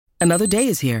Another day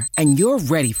is here, and you're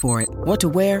ready for it. What to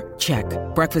wear? Check.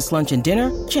 Breakfast, lunch, and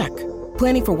dinner? Check.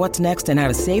 Planning for what's next and how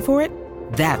to save for it?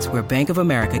 That's where Bank of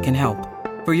America can help.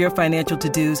 For your financial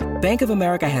to-dos, Bank of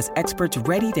America has experts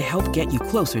ready to help get you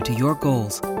closer to your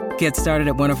goals. Get started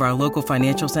at one of our local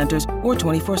financial centers or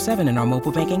 24/7 in our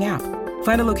mobile banking app.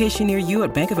 Find a location near you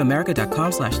at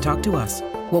bankofamerica.com/talktous.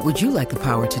 What would you like the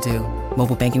power to do?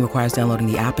 Mobile banking requires downloading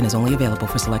the app and is only available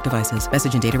for select devices.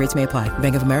 Message and data rates may apply.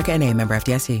 Bank of America N.A., member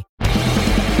FDIC.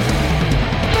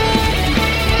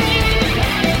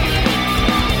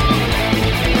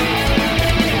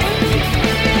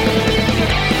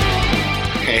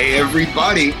 Hey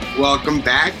everybody, welcome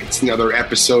back. It's another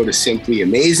episode of Simply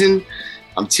Amazing.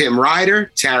 I'm Tim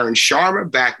Ryder, Taryn Sharma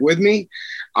back with me.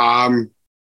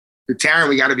 Taryn,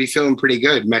 we got to be feeling pretty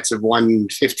good. Mets have won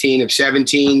 15 of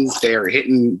 17. They're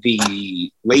hitting the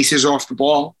laces off the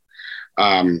ball.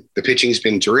 The pitching's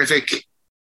been terrific.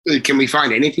 Can we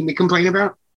find anything to complain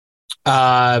about?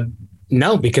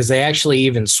 No, because they actually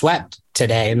even swept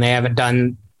today, and they haven't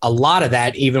done a lot of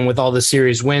that, even with all the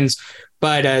series wins.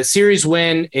 But a series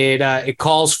win, it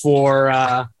calls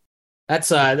for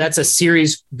that's a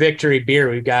series victory beer.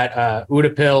 We've got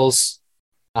Uda Pils,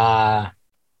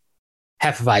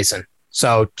 Hefeweizen.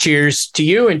 So cheers to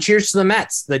you and cheers to the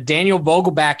Mets. The Daniel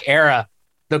Vogelbach era,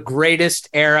 the greatest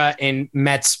era in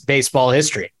Mets baseball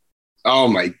history. Oh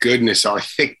my goodness, our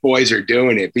thick boys are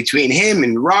doing it. Between him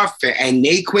and Ruff and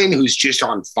Naquin, who's just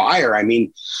on fire. I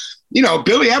mean, you know,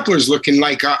 Billy Epler's looking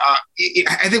like I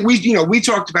think we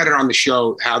talked about it on the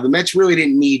show, how the Mets really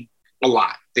didn't need a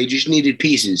lot. They just needed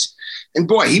pieces. And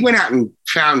boy, he went out and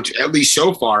found, at least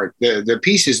so far, the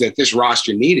pieces that this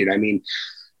roster needed. I mean,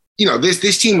 you know,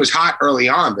 this team was hot early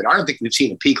on, but I don't think we've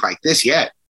seen a peak like this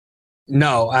yet.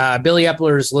 No, Billy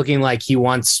Epler is looking like he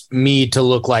wants me to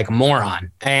look like a moron.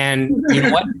 And you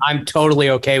know what? I'm totally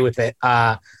okay with it.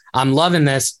 I'm loving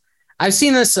this. I've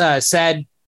seen this said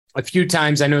a few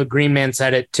times. I know Green Man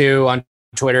said it too on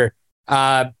Twitter.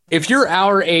 If you're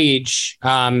our age,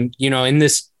 in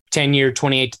this 10-year,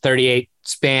 28 to 38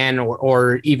 span,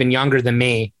 or even younger than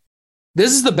me,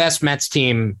 this is the best Mets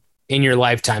team in your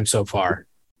lifetime so far.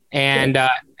 And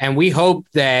we hope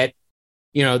that,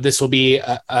 you know, this will be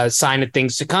a sign of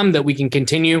things to come, that we can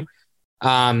continue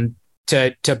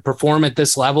to perform at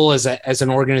this level as an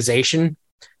organization.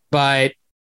 But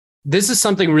this is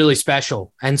something really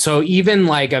special. And so even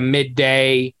like a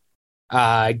midday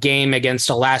game against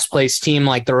a last place team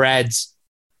like the Reds,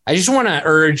 I just want to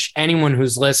urge anyone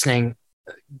who's listening,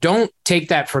 don't take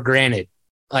that for granted.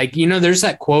 Like, you know, there's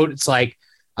that quote. It's like,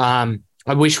 I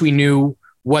wish we knew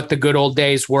what the good old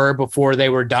days were before they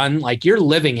were done. Like, you're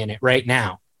living in it right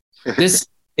now. This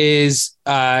is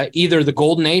either the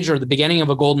golden age or the beginning of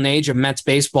a golden age of Mets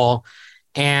baseball.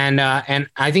 And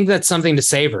I think that's something to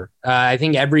savor. I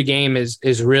think every game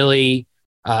is really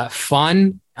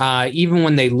fun. Even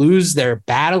when they lose, they're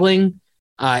battling.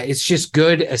 It's just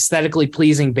good, aesthetically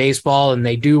pleasing baseball, and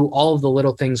they do all of the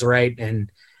little things right.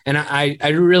 And I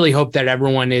really hope that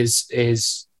everyone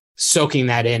is soaking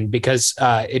that in, because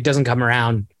it doesn't come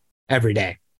around every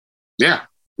day. Yeah,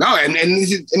 no. And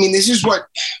this is what,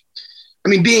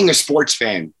 being a sports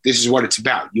fan, this is what it's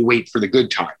about. You wait for the good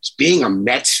times. Being a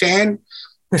Mets fan,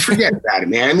 forget about it,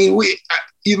 man.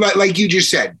 Like you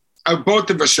just said, both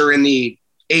of us are in the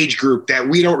age group that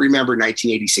we don't remember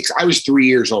 1986. I was 3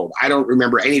 years old. I don't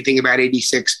remember anything about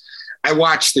 86. I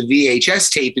watched the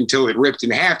VHS tape until it ripped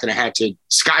in half and I had to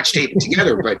scotch tape it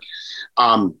together. But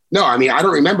no, I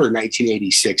don't remember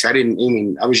 1986.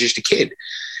 I was just a kid.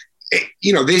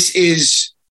 This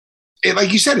is,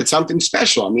 like you said, it's something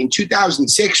special.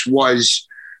 2006 was,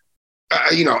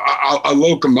 a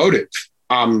locomotive.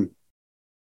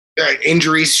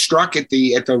 Injuries struck at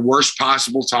the worst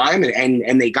possible time,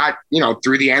 and they got,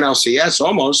 through the NLCS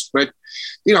almost, but,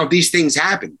 these things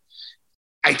happen.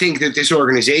 I think that this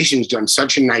organization's done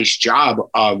such a nice job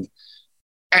of,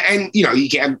 and, you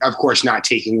can, of course, not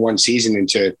taking one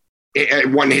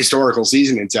historical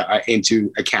season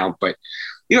into account, but,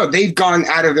 they've gone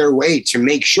out of their way to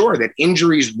make sure that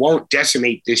injuries won't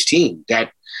decimate this team,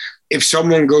 that if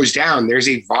someone goes down, there's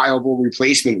a viable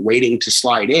replacement waiting to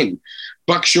slide in.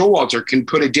 Buck Showalter can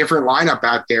put a different lineup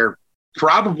out there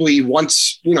probably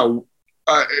once,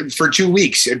 for 2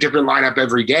 weeks, a different lineup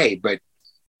every day. But,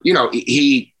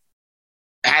 he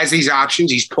has these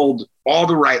options. He's pulled all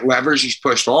the right levers. He's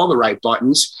pushed all the right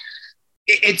buttons.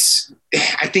 I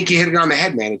think you hit it on the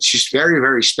head, man. It's just very,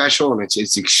 very special. And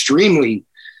it's extremely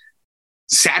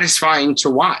satisfying to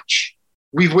watch.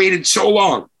 We've waited so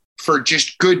long for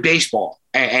just good baseball.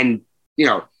 And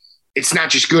it's not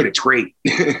just good, it's great.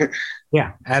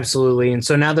 Yeah, absolutely. And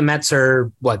so now the Mets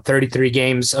are 33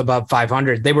 games above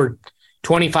 500. They were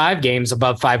 25 games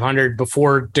above 500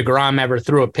 before DeGrom ever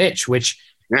threw a pitch, which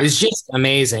is just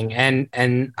amazing.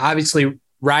 And obviously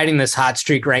riding this hot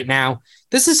streak right now.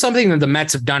 This is something that the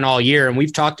Mets have done all year, and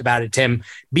we've talked about it, Tim,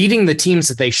 beating the teams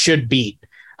that they should beat,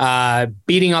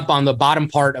 beating up on the bottom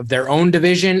part of their own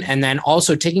division, and then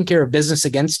also taking care of business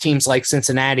against teams like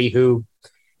Cincinnati, who,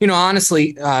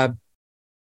 honestly,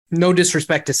 no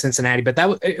disrespect to Cincinnati, but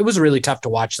it was really tough to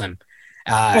watch them.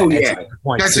 That's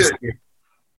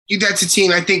a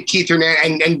team. I think Keith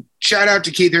Hernandez, and shout out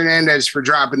to Keith Hernandez for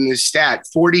dropping this stat.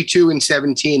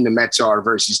 42-17 the Mets are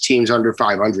versus teams under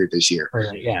 500 this year.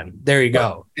 Yeah, there you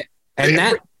go. And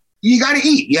that you got to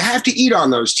eat. You have to eat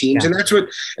on those teams, and that's what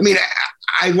I mean.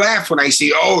 I laugh when I see,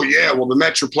 the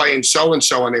Mets are playing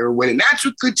so-and-so and they were winning. That's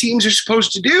what good teams are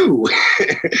supposed to do.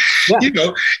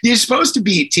 You're supposed to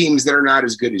beat teams that are not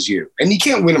as good as you. And you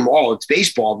can't win them all. It's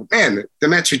baseball. But, man, the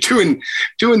Mets are doing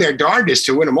their darndest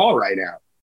to win them all right now.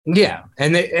 Yeah,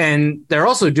 and they're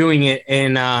also doing it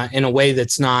in a way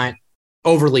that's not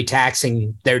overly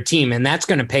taxing their team, and that's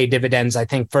going to pay dividends, I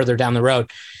think, further down the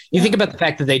road. You think about the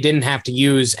fact that they didn't have to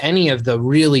use any of the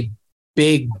really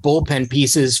big bullpen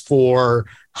pieces for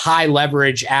high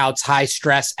leverage outs, high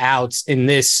stress outs in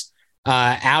this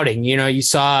outing. You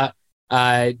saw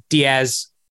Diaz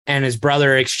and his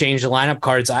brother exchange the lineup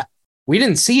cards. We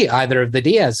didn't see either of the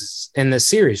Diaz's in this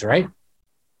series, right?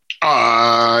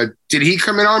 Did he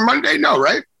come in on Monday? No,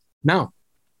 right? No,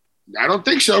 I don't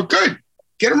think so. Good.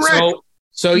 Get him ready.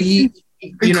 So he,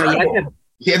 I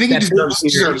think he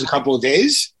deserves a couple of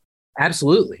days.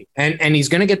 Absolutely. And he's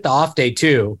going to get the off day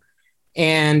too.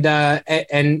 And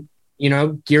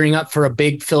gearing up for a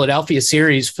big Philadelphia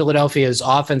series. Philadelphia's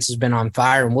offense has been on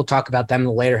fire, and we'll talk about them in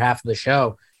the later half of the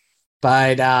show.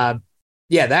 But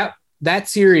that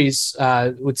series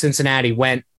with Cincinnati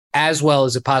went as well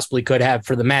as it possibly could have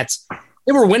for the Mets.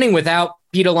 They were winning without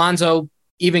Pete Alonso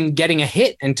even getting a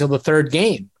hit until the third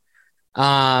game.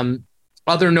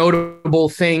 Other notable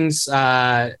things,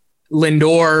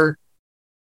 Lindor,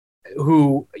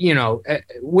 who,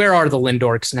 where are the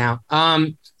Lindorks now?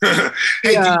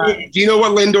 Hey, do you know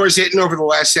what Lindor's hitting over the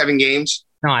last 7 games?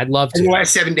 No, I'd love to. In the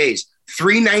last 7 days,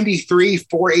 393,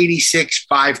 486,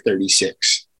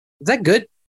 536. Is that good?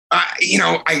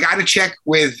 I got to check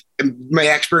with my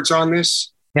experts on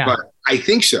this, but I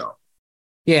think so.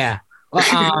 Yeah.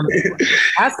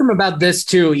 Ask him about this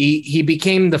too. He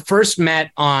became the first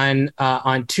Met on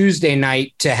Tuesday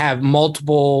night to have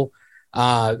multiple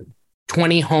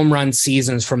 20 home run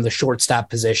seasons from the shortstop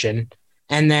position.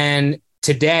 And then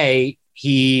today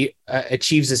he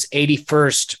achieves his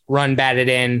 81st run batted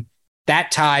in.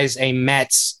 That ties a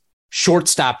Mets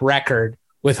shortstop record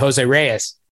with Jose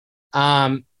Reyes.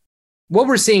 What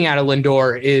we're seeing out of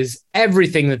Lindor is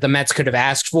everything that the Mets could have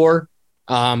asked for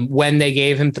when they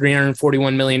gave him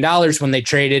 $341 million, when they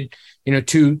traded,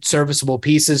 2 serviceable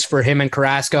pieces for him and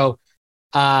Carrasco.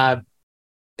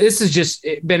 This has just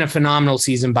been a phenomenal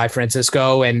season by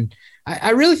Francisco. And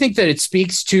I really think that it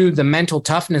speaks to the mental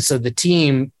toughness of the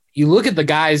team. You look at the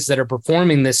guys that are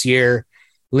performing this year,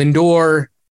 Lindor,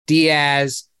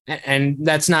 Diaz, and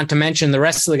that's not to mention the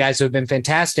rest of the guys who have been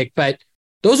fantastic, but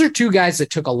those are 2 guys that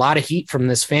took a lot of heat from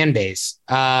this fan base.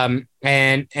 And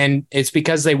it's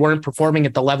because they weren't performing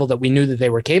at the level that we knew that they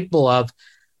were capable of.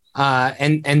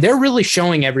 And they're really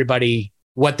showing everybody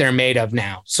what they're made of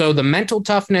now. So the mental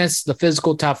toughness, the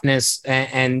physical toughness,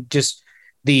 and just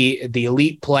the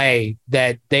elite play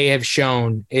that they have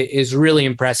shown is really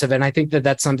impressive. And I think that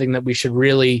that's something that we should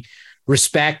really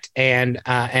respect and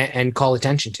call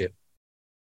attention to.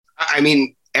 I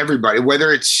mean, everybody,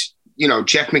 whether it's,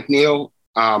 Jeff McNeil,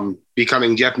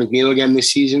 becoming Jeff McNeil again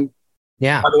this season.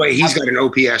 Yeah. By the way, he's got an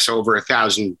OPS over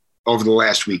 1,000 over the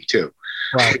last week too.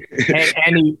 Right.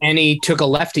 and he took a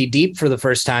lefty deep for the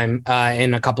first time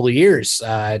in a couple of years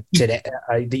today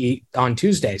on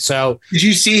Tuesday. So did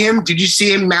you see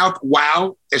him mouth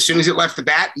wow as soon as it left the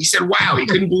bat? He said wow. He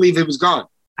couldn't believe it was gone.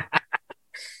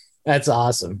 That's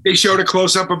awesome. They showed a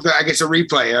close up of a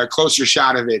replay, a closer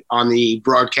shot of it on the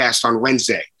broadcast on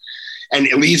Wednesday. And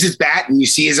it leaves his bat, and you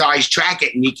see his eyes track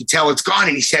it, and you can tell it's gone.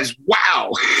 And he says,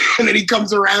 wow. And then he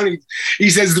comes around, and he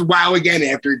says the wow again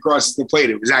after he crosses the plate.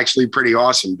 It was actually pretty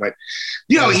awesome. But,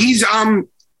 he's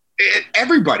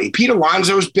everybody. Pete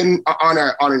Alonso's been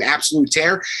on an absolute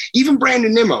tear. Even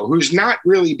Brandon Nimmo, who's not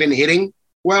really been hitting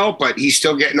well, but he's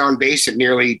still getting on base at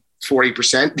nearly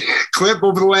 40% clip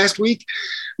over the last week.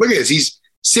 Look at this. He's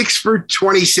 6 for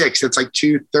 26. That's like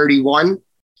 231.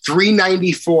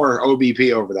 394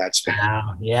 OBP over that span.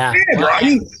 Wow, yeah. Bro. I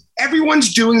mean,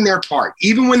 everyone's doing their part.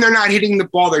 Even when they're not hitting the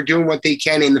ball, they're doing what they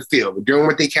can in the field. They're doing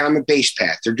what they can on the base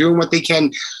path. They're doing what they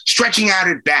can stretching out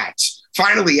at bats.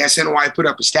 Finally, SNY put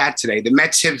up a stat today. The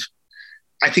Mets have,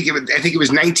 I think it was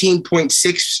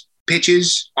 19.6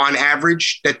 pitches on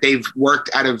average that they've worked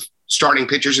out of starting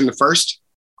pitchers in the first.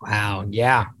 Wow.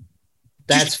 Yeah.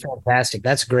 That's fantastic.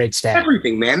 That's a great stat.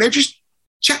 Everything, man. They're just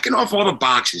checking off all the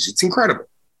boxes. It's incredible.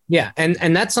 Yeah.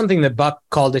 And that's something that Buck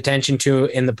called attention to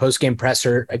in the postgame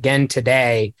presser again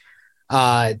today.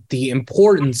 The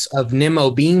importance of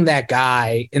Nimmo being that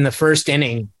guy in the first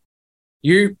inning.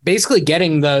 You're basically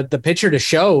getting the pitcher to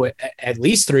show at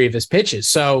least 3 of his pitches.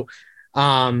 So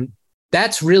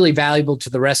that's really valuable to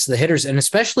the rest of the hitters. And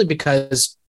especially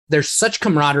because there's such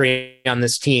camaraderie on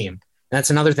this team. That's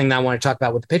another thing that I want to talk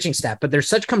about with the pitching staff, but there's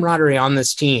such camaraderie on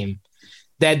this team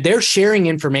that they're sharing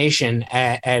information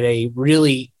at a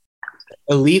really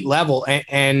elite level,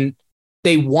 and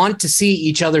they want to see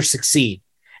each other succeed.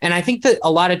 And I think that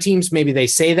a lot of teams, maybe they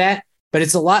say that, but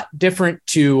it's a lot different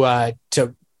to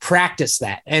practice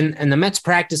that. And the Mets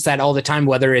practice that all the time,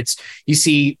 whether it's, you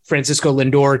see Francisco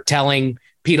Lindor telling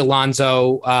Pete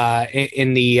Alonso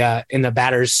in the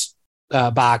batter's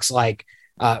box, like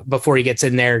before he gets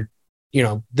in there,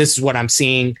 this is what I'm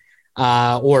seeing,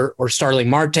 or Starling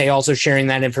Marte also sharing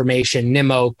that information,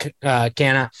 Nimmo,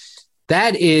 Canna.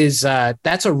 That's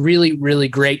a really, really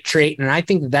great trait. And I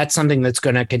think that that's something that's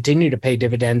going to continue to pay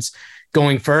dividends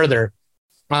going further.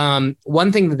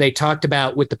 One thing that they talked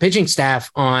about with the pitching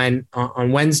staff on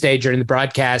Wednesday during the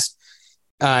broadcast,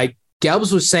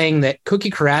 Gelbs was saying that Cookie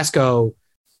Carrasco,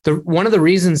 one of the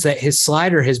reasons that his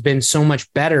slider has been so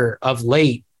much better of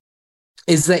late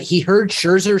is that he heard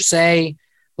Scherzer say,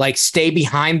 like, stay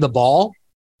behind the ball.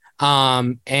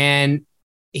 And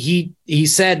he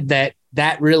said that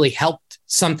really helped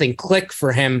something click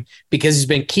for him because he's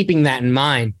been keeping that in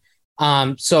mind.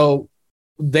 So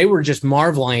they were just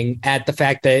marveling at the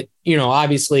fact that,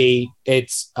 obviously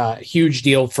it's a huge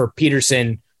deal for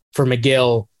Peterson, for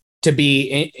McGill to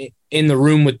be in the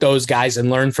room with those guys and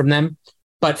learn from them.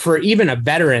 But for even a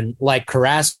veteran like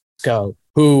Carrasco,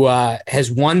 who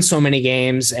has won so many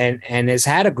games and has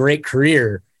had a great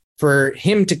career, for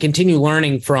him to continue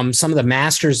learning from some of the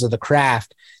masters of the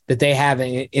craft that they have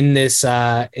in this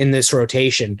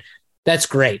rotation, that's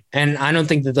great. And I don't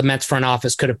think that the Mets front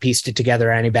office could have pieced it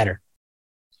together any better.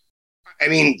 I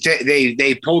mean,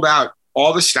 they pulled out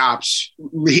all the stops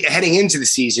heading into the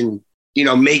season,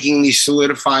 making these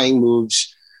solidifying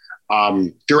moves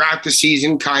throughout the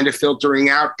season, kind of filtering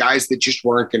out guys that just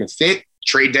weren't going to fit.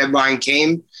 Trade deadline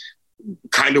came,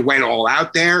 kind of went all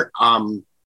out there.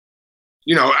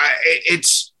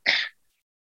 It's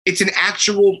an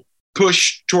actual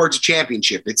push towards a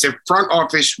championship. It's a front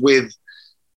office with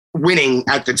winning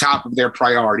at the top of their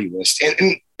priority list.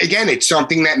 And again, it's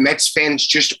something that Mets fans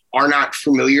just are not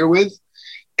familiar with.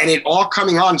 And it all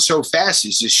coming on so fast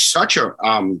is just such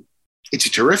it's a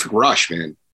terrific rush,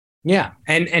 man. Yeah.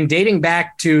 And dating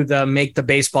back to the make the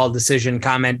baseball decision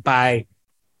comment by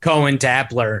Cohen to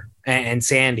Epler and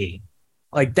Sandy,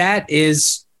 like, that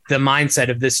is the mindset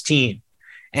of this team.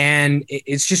 And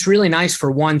it's just really nice for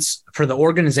once for the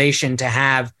organization to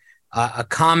have a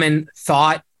common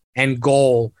thought and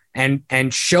goal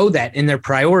and show that in their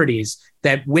priorities,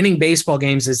 that winning baseball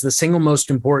games is the single most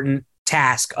important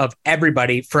task of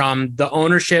everybody, from the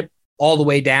ownership all the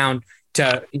way down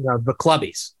to, the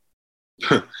clubbies.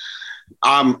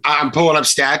 I'm pulling up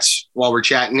stats while we're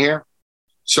chatting here.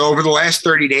 So over the last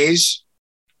 30 days,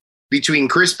 between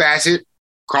Chris Bassett,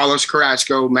 Carlos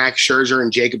Carrasco, Max Scherzer,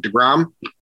 and Jacob deGrom,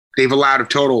 they've allowed a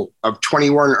total of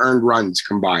 21 earned runs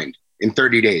combined in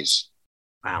 30 days.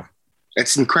 Wow.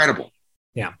 That's incredible.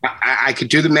 Yeah. I could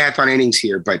do the math on innings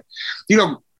here, but,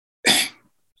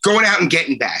 going out and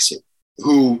getting Bassett,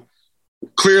 who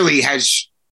clearly has,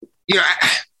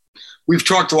 we've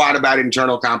talked a lot about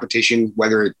internal competition,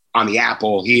 whether on the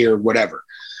Apple here, whatever.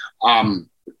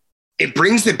 It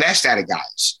brings the best out of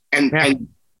guys. And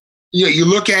you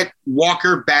look at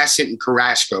Walker, Bassett, and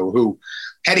Carrasco, who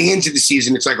heading into the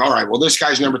season, it's like, all right, well, this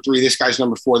guy's number 3, this guy's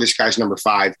number 4, this guy's number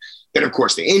 5. Then, of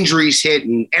course, the injuries hit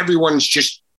and everyone's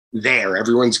just there.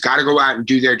 Everyone's got to go out and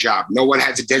do their job. No one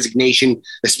has a designation,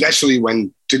 especially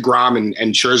when deGrom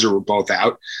and Scherzer were both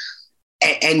out.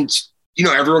 And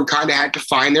everyone kind of had to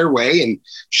find their way, and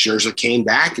Scherzer came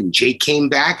back and Jake came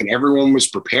back, and everyone was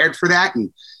prepared for that.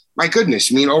 And my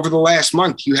goodness, I mean, over the last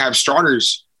month, you have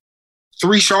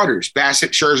 3 starters,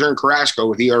 Bassett, Scherzer, and Carrasco,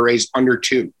 with ERAs under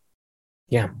 2.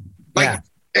 Yeah.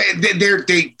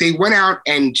 They went out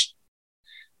and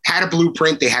had a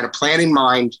blueprint. They had a plan in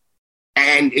mind.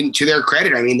 And to their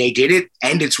credit, I mean, they did it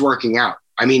and it's working out.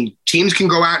 I mean, teams can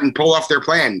go out and pull off their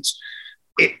plans.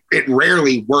 It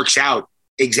rarely works out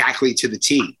exactly to the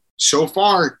T. So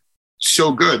far,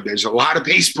 so good. There's a lot of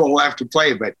baseball left to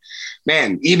play, but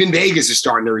man, even Vegas is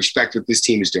starting to respect what this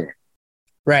team is doing.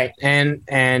 Right.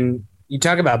 And you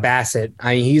talk about Bassett.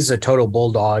 I mean, he's a total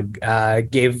bulldog.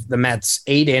 Gave the Mets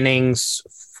 8 innings,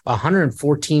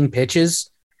 114 pitches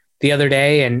the other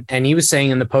day. And he was saying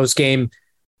in the post game,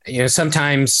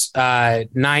 sometimes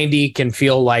 90 can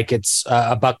feel like it's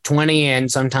a $120,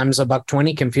 and sometimes a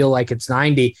 $120 can feel like it's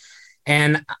 90.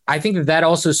 And I think that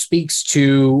also speaks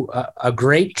to a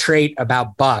great trait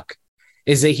about Buck,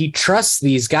 is that he trusts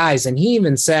these guys. And he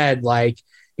even said,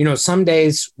 some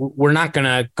days we're not going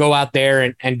to go out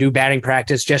there and do batting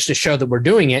practice just to show that we're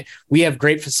doing it. We have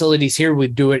great facilities here. We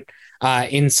do it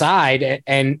inside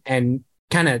and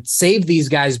kind of save these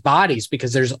guys' bodies,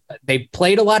 because they've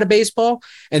played a lot of baseball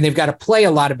and they've got to play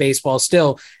a lot of baseball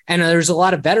still. And there's a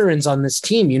lot of veterans on this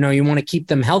team. You want to keep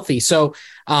them healthy. So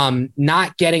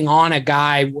not getting on a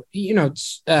guy,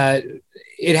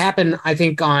 it happened, I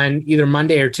think, on either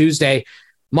Monday or Tuesday.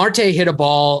 Marte hit a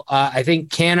ball. I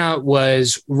think Canna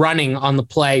was running on the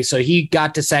play, so he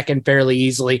got to second fairly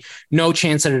easily. No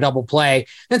chance at a double play.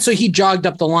 And so he jogged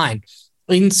up the line.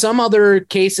 In some other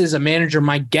cases, a manager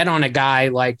might get on a guy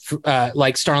like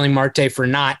Starling Marte for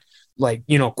not,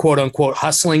 quote unquote,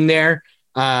 hustling there.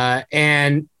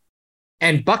 And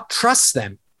Buck trusts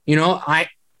them.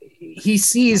 He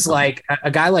sees like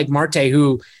a guy like Marte,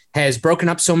 who has broken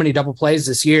up so many double plays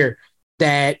this year,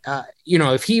 that,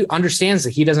 if he understands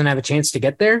that he doesn't have a chance to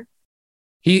get there,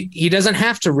 he doesn't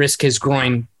have to risk his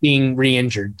groin being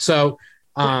re-injured. So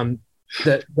the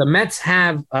Mets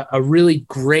have a really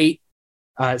great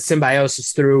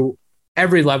symbiosis through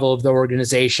every level of the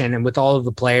organization and with all of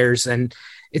the players. And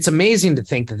it's amazing to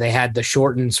think that they had the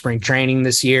shortened spring training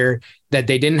this year, that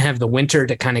they didn't have the winter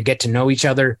to kind of get to know each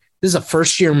other. This is a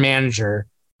first-year manager,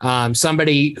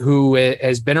 somebody who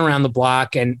has been around the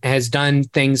block and has done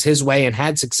things his way and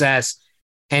had success.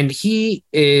 And he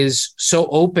is so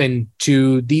open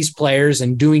to these players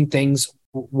and doing things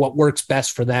what works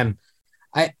best for them.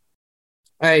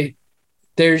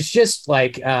 There's just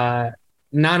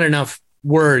not enough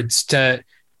words to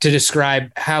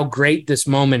describe how great this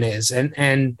moment is.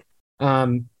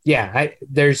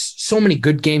 There's so many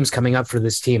good games coming up for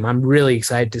this team. I'm really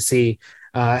excited to see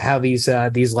how these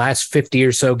last 50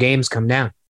 or so games come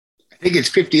down. I think it's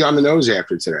 50 on the nose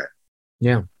after today.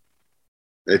 Yeah.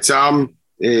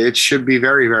 It should be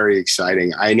very, very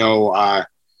exciting. I know,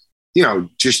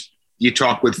 just you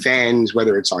talk with fans,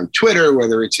 whether it's on Twitter,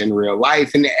 whether it's in real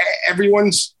life, and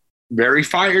everyone's very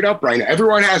fired up right now.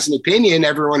 Everyone has an opinion.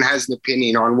 Everyone has an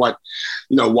opinion on what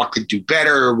could do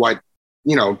better, but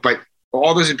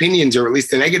all those opinions, or at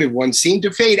least the negative ones, seem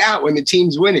to fade out when the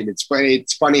team's winning. It's funny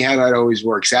how that always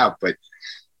works out, but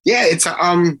yeah, it's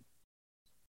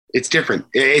different.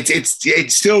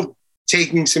 It's still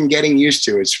taking some getting used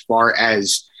to as far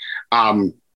as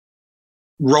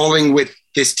rolling with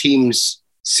this team's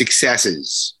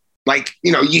successes.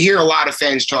 You hear a lot of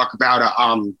fans talk about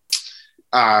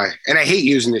and I hate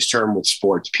using this term with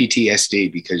sports,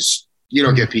 PTSD, because you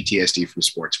don't get PTSD from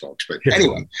sports, folks. But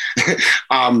anyway,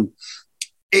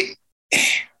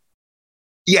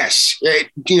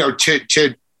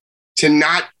 to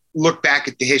not look back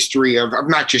at the history of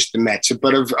not just the Mets,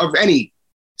 but of any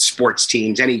sports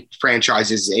teams, any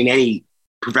franchises in any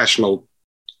professional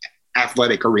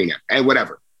athletic arena and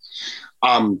whatever.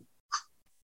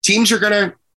 Teams are going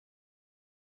to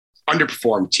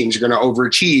underperform. Teams are going to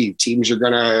overachieve. Teams are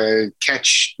going to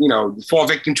fall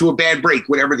victim to a bad break,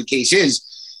 whatever the case is.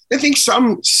 I think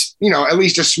some, at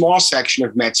least a small section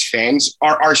of Mets fans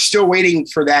are still waiting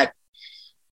for that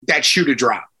shoe to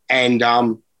drop. And,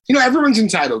 everyone's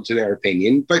entitled to their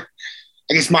opinion, but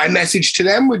I guess my message to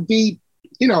them would be,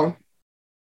 don't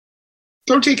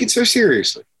take it so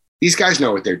seriously. These guys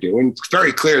know what they're doing. It's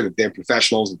very clear that they're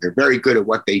professionals, that they're very good at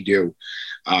what they do.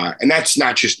 And that's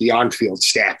not just the on-field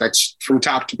staff. That's from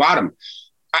top to bottom.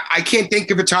 I can't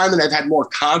think of a time that I've had more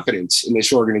confidence in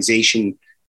this organization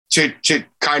to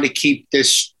kind of keep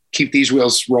these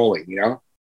wheels rolling,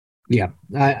 Yeah,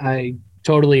 I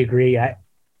totally agree.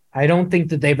 I don't think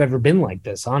that they've ever been like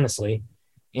this, honestly.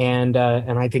 And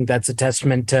I think that's a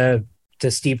testament to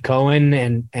Steve Cohen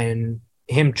and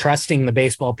him trusting the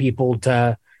baseball people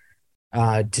to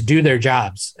do their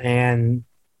jobs. And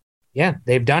yeah,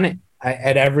 they've done it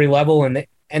at every level,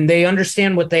 and they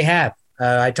understand what they have.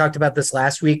 I talked about this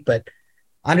last week, but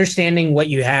understanding what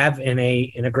you have in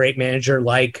a great manager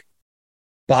like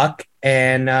Buck,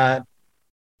 and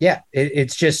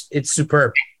it's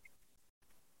superb.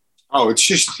 Oh, it's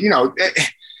just,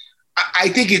 I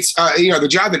think it's, the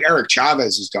job that Eric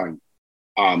Chavez has done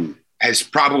has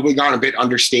probably gone a bit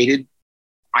understated.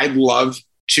 I'd love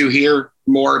to hear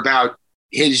more about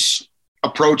his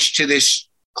approach to this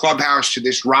clubhouse, to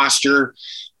this roster,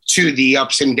 to the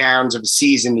ups and downs of the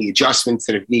season, the adjustments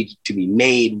that have needed to be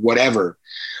made, whatever.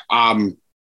 I'm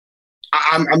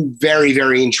very,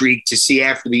 very intrigued to see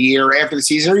after the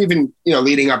season, or even,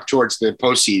 leading up towards the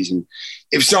postseason,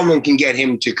 if someone can get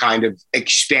him to kind of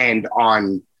expand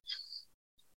on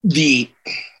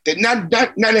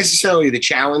not necessarily the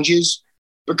challenges,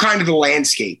 but kind of the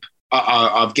landscape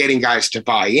of getting guys to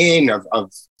buy in,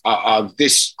 of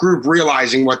this group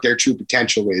realizing what their true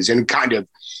potential is and kind of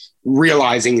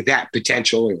realizing that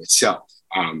potential in itself.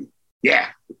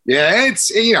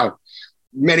 It's,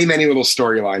 many, many little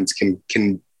storylines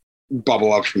can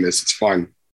bubble up from this. It's fun.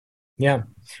 Yeah.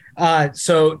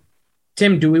 So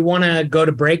Tim, do we want to go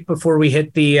to break before we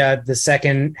hit the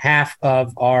second half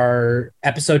of our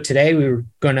episode today? We were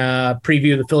going to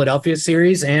preview the Philadelphia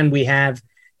series, and we have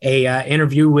a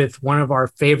interview with one of our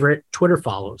favorite Twitter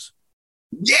follows.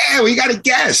 Yeah, we got a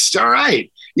guest. All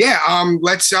right. Yeah.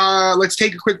 Let's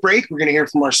take a quick break. We're going to hear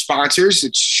from our sponsors.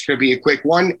 It's going to be a quick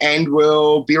one, and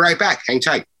we'll be right back. Hang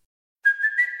tight.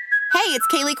 Hey, it's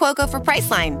Kaylee Cuoco for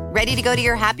Priceline. Ready to go to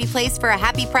your happy place for a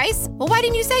happy price? Well, why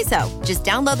didn't you say so? Just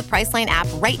download the Priceline app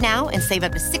right now and save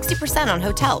up to 60% on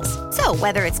hotels. So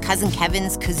whether it's Cousin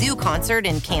Kevin's Kazoo Concert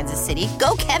in Kansas City,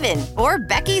 go Kevin, or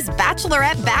Becky's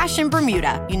Bachelorette Bash in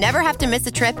Bermuda, you never have to miss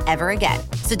a trip ever again.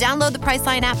 So download the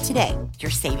Priceline app today. Your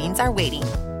savings are waiting.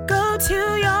 Go to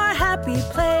your happy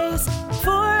place for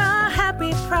a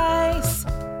happy price.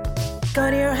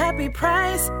 Go to your happy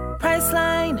price,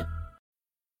 Priceline.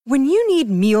 When you need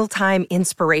mealtime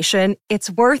inspiration,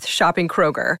 it's worth shopping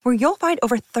Kroger, where you'll find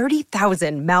over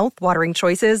 30,000 mouth-watering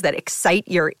choices that excite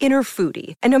your inner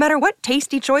foodie. And no matter what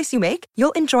tasty choice you make,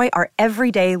 you'll enjoy our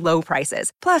everyday low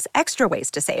prices, plus extra ways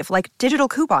to save, like digital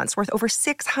coupons worth over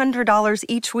 $600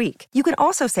 each week. You can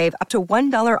also save up to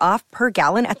 $1 off per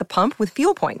gallon at the pump with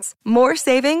fuel points. More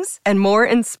savings and more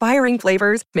inspiring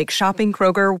flavors make shopping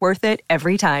Kroger worth it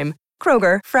every time.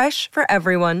 Kroger, fresh for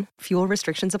everyone. Fuel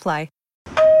restrictions apply.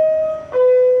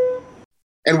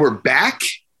 And we're back.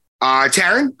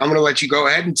 Taryn, I'm going to let you go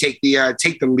ahead and take the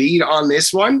lead on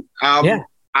this one.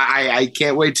 I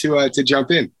can't wait to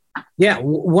jump in. Yeah,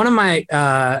 one of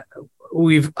my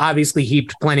we've obviously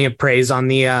heaped plenty of praise on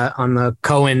the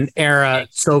Cohen era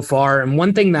so far, and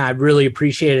one thing that I've really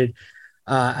appreciated,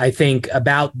 I think,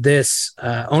 about this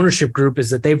ownership group is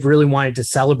that they've really wanted to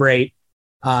celebrate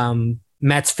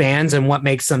Mets fans and what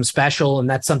makes them special, and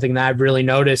that's something that I've really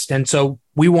noticed. And so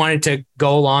we wanted to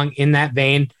go along in that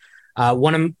vein.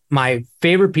 One of my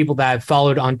favorite people that I've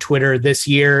followed on Twitter this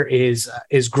year is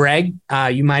Greg.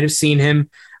 You might have seen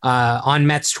him on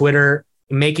Mets Twitter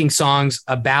making songs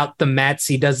about the Mets.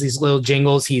 He does these little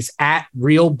jingles. He's at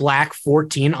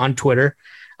RealBlack14 on Twitter.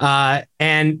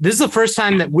 And this is the first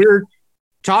time that we're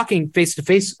talking face to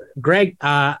face. Greg,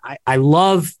 I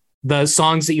love the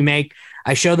songs that you make.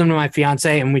 I show them to my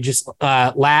fiance and we just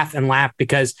laugh and laugh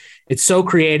because it's so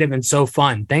creative and so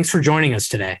fun. Thanks for joining us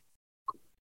today.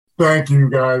 Thank you,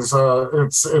 guys.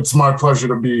 It's my pleasure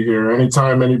to be here.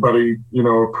 Anytime anybody,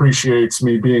 appreciates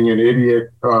me being an idiot,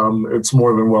 it's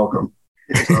more than welcome.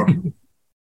 So.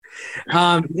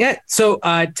 So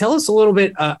tell us a little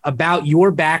bit about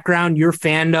your background, your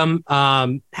fandom.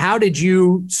 How did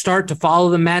you start to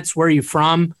follow the Mets? Where are you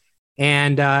from?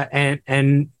 And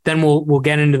then we'll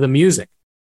get into the music.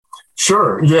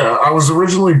 Sure. Yeah. I was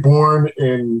originally born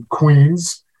in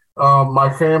Queens.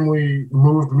 My family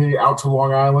moved me out to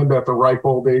Long Island at the ripe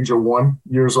old age of 1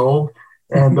 year old.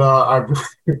 And I've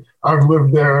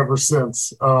lived there ever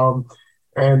since.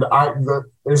 And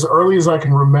as early as I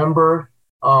can remember,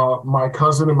 my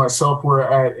cousin and myself were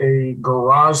at a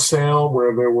garage sale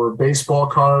where there were baseball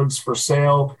cards for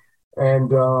sale.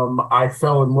 And I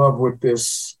fell in love with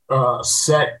this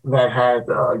set that had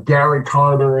Gary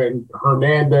Carter and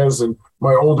Hernandez, and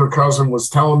my older cousin was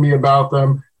telling me about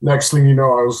them. Next thing you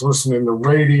know, I was listening to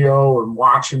radio and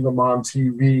watching them on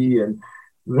TV, and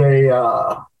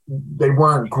they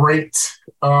weren't great,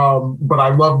 but I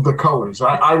loved the colors.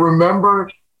 I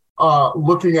remember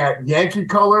looking at Yankee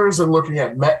colors and looking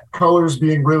at Met colors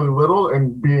being really little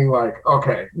and being like,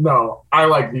 okay, no, I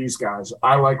like these guys.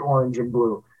 I like orange and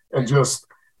blue. And just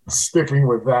sticking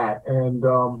with that. And,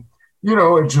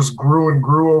 it just grew and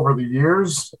grew over the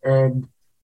years. And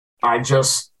I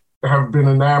just have been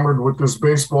enamored with this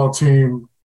baseball team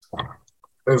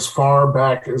as far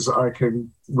back as I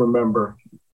can remember.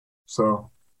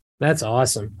 So that's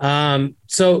awesome.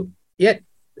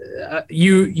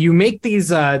 You make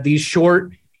these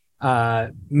short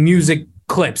music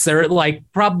clips. They're like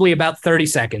probably about 30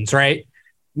 seconds, right?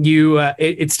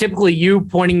 It's typically you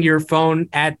pointing your phone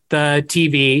at the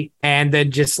TV and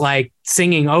then just like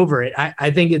singing over it.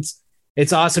 I think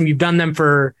it's awesome. You've done them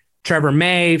for Trevor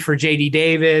May, for JD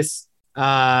Davis.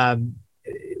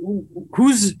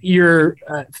 Who's your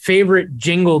favorite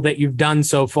jingle that you've done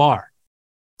so far?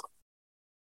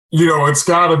 It's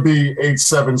got to be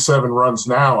 877 Runs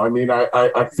Now. I mean,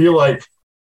 I feel like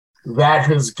that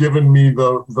has given me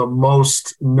the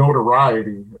most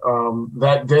notoriety.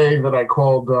 That day that I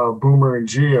called Boomer and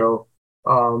Geo,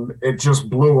 it just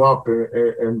blew up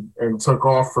and took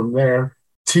off from there.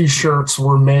 T-shirts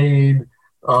were made.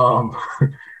 The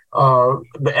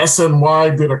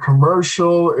SNY did a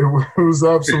commercial. It was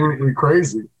absolutely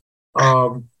crazy.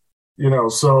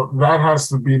 So that has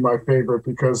to be my favorite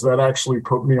because that actually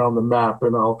put me on the map,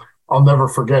 and I'll never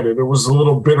forget it. It was a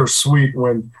little bittersweet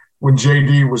when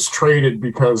JD was traded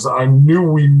because I knew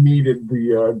we needed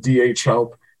the DH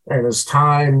help, and his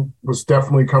time was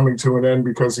definitely coming to an end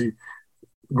because he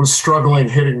was struggling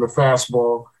hitting the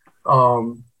fastball.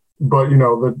 But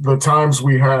the times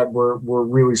we had were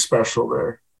really special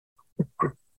there.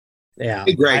 Yeah.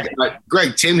 Hey,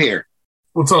 Greg, Tim here.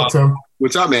 What's up, Tim?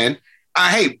 What's up, man?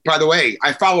 Hey, by the way,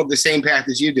 I followed the same path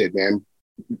as you did, man.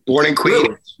 Born in Queens.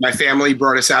 Really? My family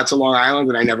brought us out to Long Island,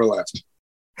 and I never left.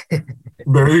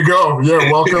 There you go.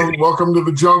 Yeah, welcome to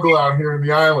the jungle out here in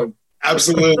the island.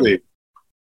 Absolutely.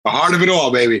 The heart of it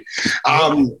all, baby.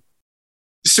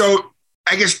 So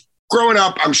I guess growing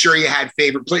up, I'm sure you had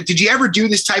favorite play. Did you ever do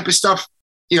this type of stuff,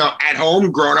 at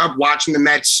home, growing up, watching the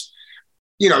Mets,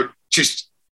 just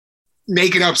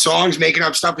making up songs, making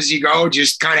up stuff as you go,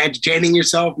 just kind of entertaining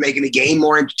yourself, making the game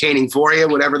more entertaining for you,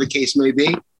 whatever the case may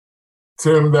be?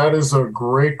 Tim, that is a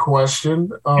great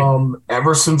question.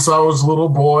 Ever since I was a little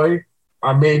boy,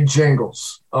 I made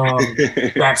jingles.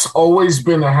 That's always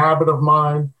been a habit of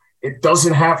mine. It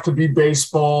doesn't have to be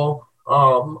baseball.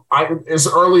 As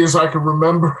early as I can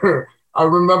remember, I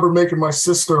remember making my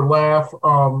sister laugh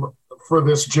for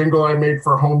this jingle I made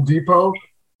for Home Depot.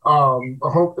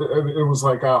 It was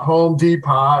like a Home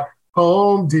Depot,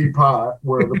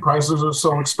 where the prices are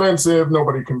so expensive,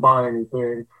 nobody can buy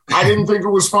anything. I didn't think it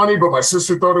was funny, but my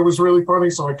sister thought it was really funny,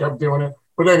 so I kept doing it.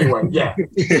 But anyway, yeah,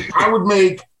 I would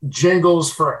make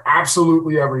jingles for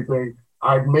absolutely everything.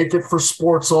 I'd make it for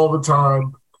sports all the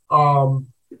time.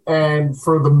 And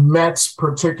for the Mets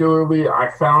particularly,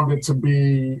 I found it to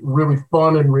be really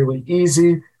fun and really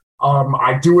easy.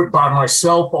 I do it by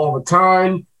myself all the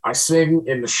time. I sing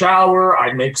in the shower,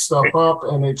 I make stuff up,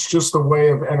 and it's just a way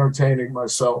of entertaining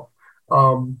myself.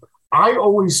 I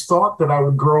always thought that I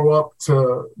would grow up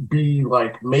to be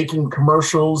like making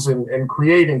commercials and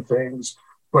creating things,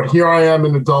 but here I am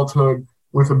in adulthood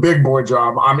with a big boy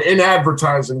job. I'm in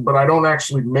advertising, but I don't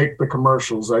actually make the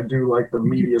commercials. I do like the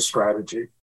media strategy.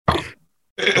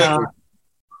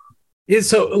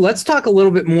 So let's talk a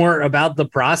little bit more about the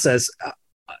process.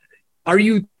 Are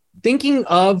you thinking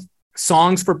of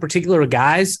songs for particular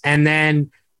guys and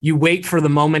then you wait for the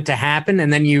moment to happen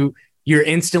and then you're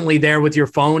instantly there with your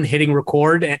phone hitting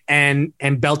record and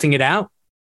belting it out?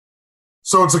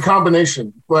 So it's a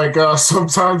combination. Like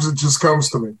sometimes it just comes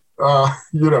to me,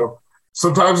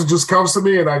 sometimes it just comes to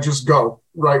me and I just go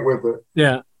right with it.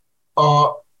 Yeah.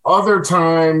 Other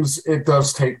times it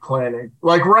does take planning.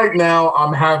 Like right now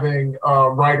I'm having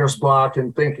writer's block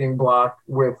and thinking block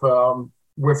with Darren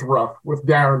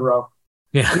Ruff.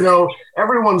 Yeah.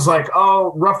 Everyone's like,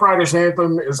 oh, Rough Riders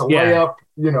Anthem is a layup,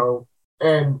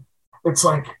 and it's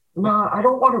like, nah, I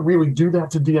don't want to really do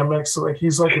that to DMX. Like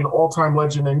he's like an all-time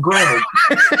legend and granted.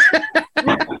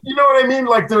 You know what I mean?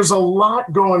 Like there's a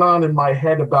lot going on in my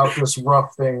head about this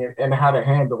Ruff thing and how to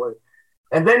handle it.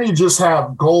 And then you just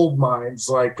have gold mines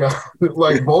like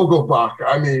Vogelbach.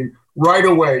 I mean, right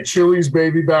away, Chili's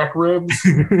baby back ribs.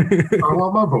 I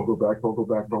want my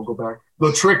Vogelbach.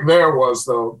 The trick there was,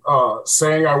 though,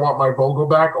 saying I want my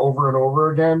Vogelbach over and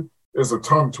over again is a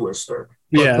tongue twister.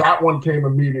 But that one came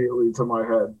immediately to my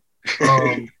head.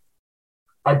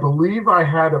 I believe I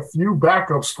had a few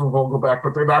backups for Vogelbach,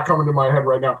 but they're not coming to my head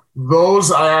right now. Those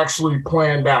I actually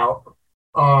planned out.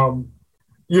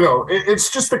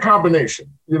 It's just a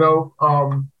combination,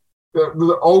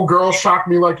 the old girl shocked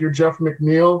me like you're Jeff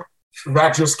McNeil.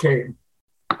 That just came.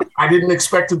 I didn't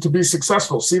expect it to be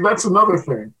successful. See, that's another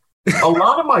thing. A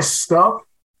lot of my stuff,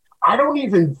 I don't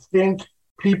even think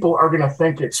people are going to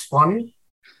think it's funny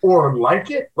or like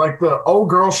it. Like the old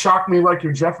girl shocked me like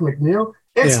you're Jeff McNeil.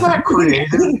 It's not creative.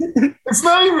 It's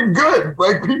not even good.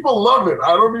 Like people love it.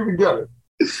 I don't even get it.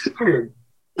 Weird.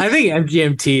 I think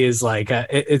MGMT is like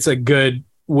it's a good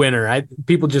winner.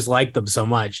 People just like them so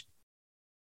much.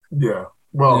 Yeah.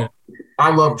 Well,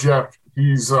 I love Jeff.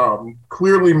 He's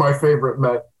clearly my favorite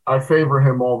Met. I favor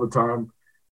him all the time.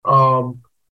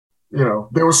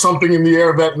 There was something in the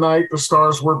air that night. The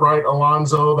stars were bright.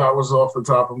 Alonzo, that was off the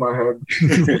top of my head.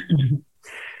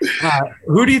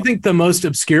 Who do you think the most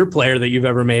obscure player that you've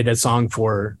ever made a song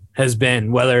for has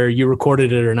been, whether you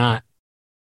recorded it or not?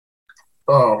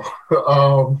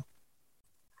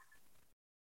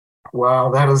 Wow,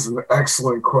 that is an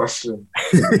excellent question.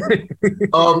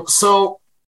 So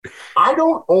I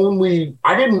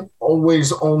didn't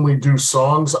always only do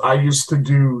songs. I used to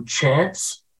do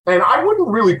chants, and I wouldn't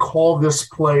really call this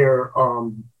player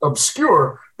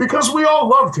obscure because we all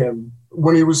loved him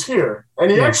when he was here, and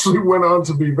he actually went on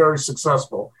to be very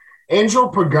successful. Angel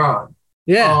Pagan.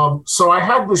 Yeah. So I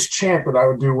had this chant that I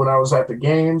would do when I was at the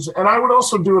games, and I would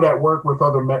also do it at work with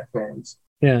other Met fans.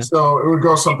 Yeah. So it would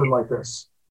go something like this.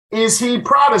 Is he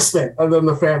Protestant? And then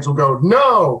the fans will go,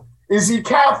 no. Is he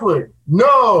Catholic?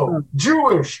 No.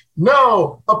 Jewish?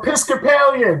 No.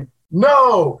 Episcopalian?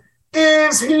 No.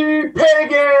 Is he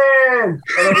pagan?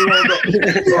 And everyone will go,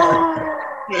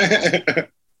 yeah.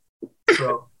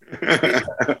 So,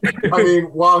 I mean,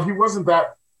 while he wasn't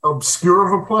that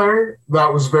obscure of a player,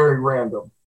 that was very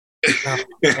random.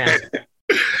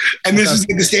 And this is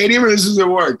in the stadium or this is at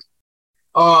work?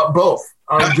 Both.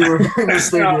 I'm doing it in the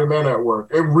stadium and at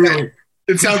work.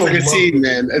 It sounds like a scene,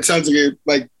 man. It sounds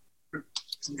like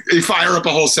you fire up a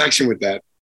whole section with that.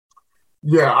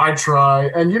 Yeah, I try.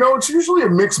 And, it's usually a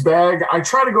mixed bag. I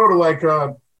try to go to like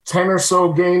 10 or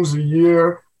so games a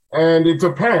year, and it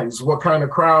depends what kind of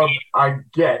crowd I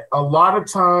get. A lot of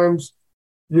times,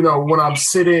 when I'm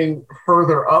sitting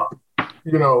further up,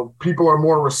 people are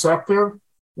more receptive.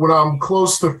 When I'm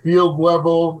close to field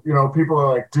level, people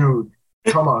are like, dude,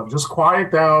 come on, just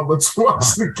quiet down. Let's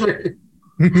watch the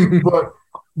game.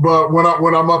 But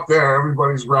when I'm up there,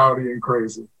 everybody's rowdy and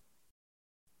crazy.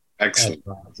 Excellent.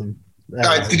 That's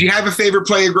awesome. Did you have a favorite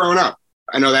player growing up?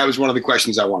 I know that was one of the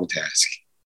questions I wanted to ask.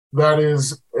 That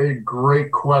is a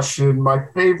great question. My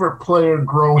favorite player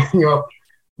growing up,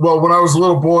 well, when I was a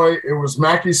little boy, it was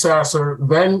Mackey Sasser.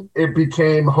 Then it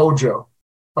became Hojo.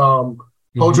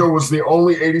 Hojo was the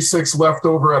only 86 left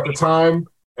over at the time,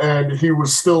 and he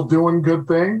was still doing good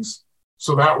things.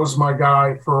 So that was my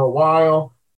guy for a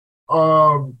while.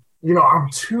 I'm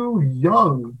too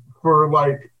young for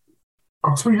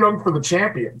the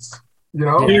champions,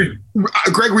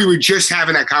 Greg, we were just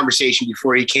having that conversation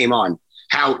before he came on,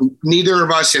 how neither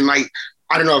of us, and I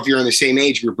don't know if you're in the same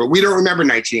age group, but we don't remember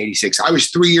 1986. I was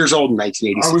 3 years old in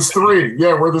 1986. I was 3.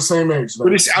 Yeah, we're the same age.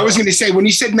 I was going to say, when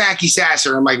you said Mackey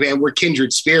Sasser, I'm like, man, we're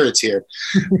kindred spirits here.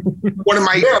 One of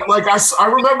my I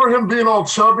remember him being all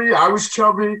chubby. I was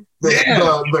chubby.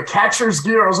 The catcher's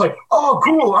gear. I was like, oh,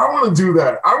 cool. I want to do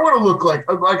that. I want to look like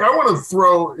I want to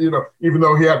throw. Even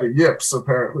though he had the yips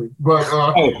apparently, but.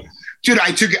 Dude,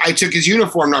 I took his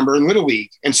uniform number in Little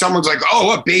League, and someone's like, "Oh,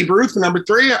 what, Babe Ruth, number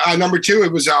 3, number 2."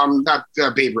 It was not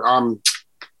Babe Ruth.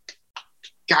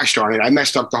 Gosh darn it, I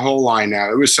messed up the whole line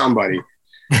now. It was somebody.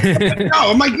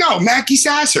 I'm like, no, Mackey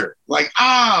Sasser. Like,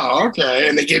 okay,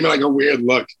 and they gave me like a weird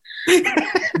look.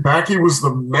 Mackey was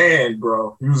the man,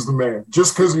 bro. He was the man.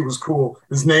 Just because he was cool,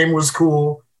 his name was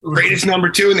cool. Greatest number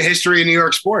 2 in the history of New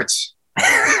York sports.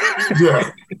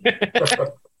 Yeah.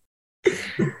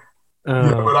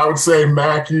 Yeah, but I would say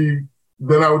Mackey,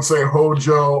 then I would say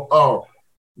Hojo. Oh,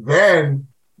 then,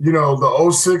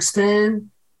 the 06 team,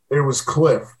 it was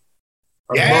Cliff.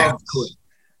 I loved Cliff.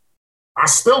 I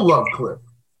still love Cliff.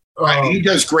 He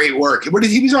does great work.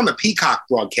 He was on the Peacock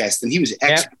broadcast, and he was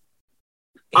excellent.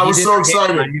 I was so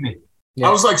excited. Yeah.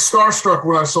 I was like starstruck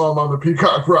when I saw him on the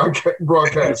Peacock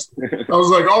broadcast. I was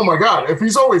like, oh my God, if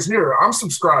he's always here, I'm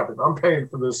subscribing. I'm paying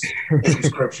for this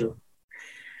subscription.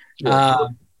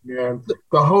 Man,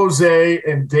 the Jose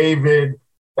and David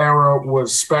era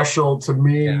was special to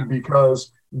me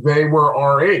because they were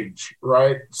our age,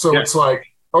 right? So it's like,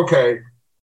 okay,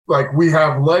 like we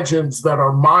have legends that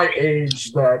are my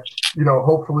age that,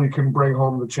 hopefully can bring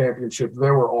home the championship. They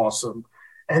were awesome.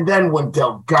 And then when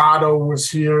Delgado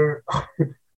was here,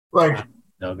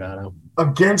 Delgado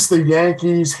against the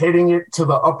Yankees, hitting it to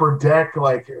the upper deck,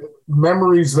 like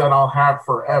memories that I'll have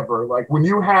forever. Like when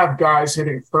you have guys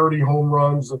hitting 30 home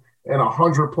runs and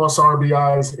 100+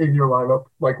 RBIs in your lineup,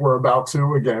 like we're about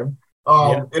to again,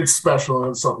 it's special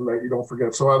and it's something that you don't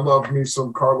forget. So I love me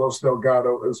some Carlos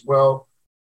Delgado as well.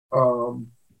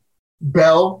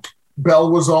 Bell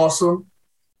was awesome.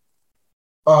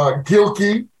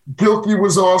 Gilkey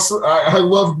was awesome. I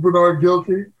loved Bernard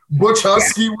Gilkey. Butch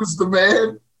Husky was the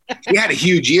man. He had a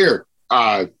huge year,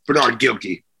 Bernard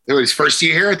Gilkey. It was his first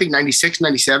year here, I think 96,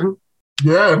 97.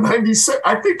 Yeah, 96.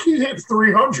 I think he hit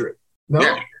 300. No?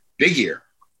 Yeah, big year.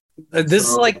 This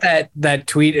is like that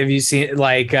tweet. Have you seen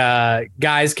like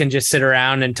guys can just sit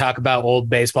around and talk about old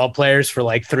baseball players for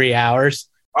like 3 hours?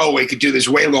 Oh, we could do this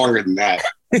way longer than that.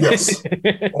 Yes.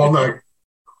 All night.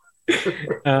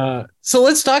 So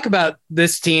let's talk about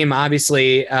this team.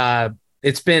 Obviously,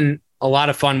 it's been a lot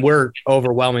of fun. We're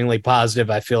overwhelmingly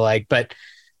positive, I feel like, but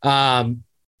how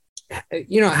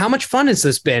much fun has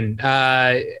this been?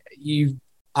 You've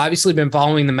obviously been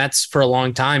following the Mets for a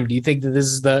long time. Do you think that this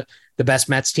is the best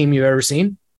Mets team you've ever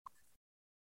seen?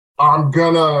 I'm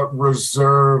gonna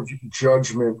reserve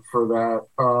judgment for that.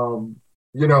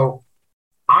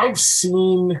 I've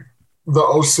seen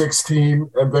the 06 team,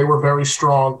 and they were very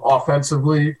strong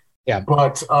offensively,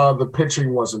 but the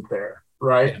pitching wasn't there,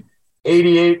 right? Yeah.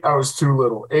 88, I was too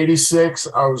little. 86,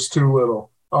 I was too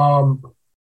little.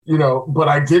 But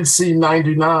I did see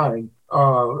 99.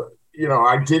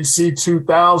 I did see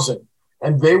 2000,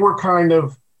 and they were kind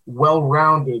of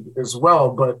well-rounded as well.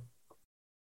 But,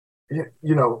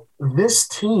 this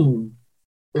team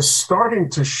is starting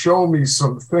to show me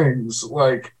some things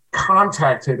like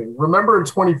contact hitting. Remember in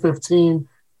 2015,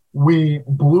 we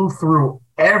blew through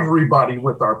everybody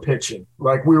with our pitching.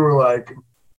 Like we were like,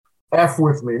 F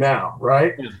with me now,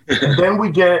 right? And then we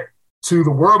get to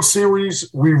the World Series,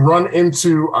 we run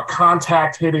into a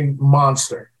contact hitting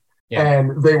monster. Yeah.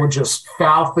 And they would just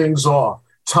foul things off,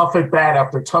 tough at bat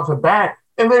after tough at bat,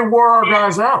 and they wore our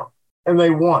guys out, and they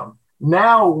won.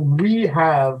 Now we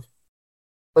have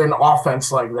an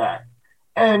offense like that.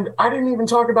 And I didn't even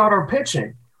talk about our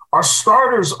pitching. Our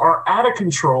starters are out of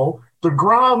control.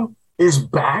 DeGrom is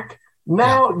back.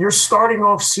 Now you're starting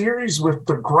off series with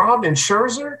DeGrom and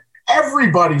Scherzer.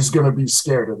 Everybody's going to be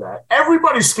scared of that.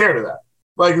 Everybody's scared of that.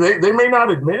 Like they may not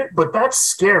admit it, but that's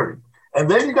scary. And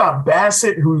then you got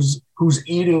Bassett who's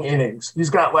eating innings. He's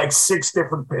got like 6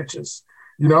 different pitches,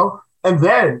 And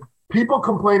then people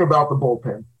complain about the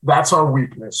bullpen. That's our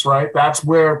weakness, right? That's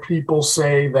where people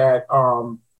say that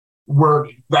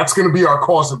that's going to be our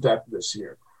cause of death this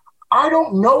year. I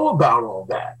don't know about all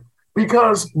that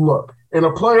because, look, in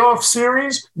a playoff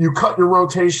series, you cut your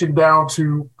rotation down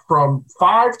from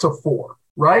 5 to 4,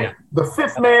 right? Yeah. The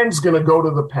 5th man's going to go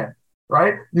to the pen,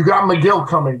 right? You got McGill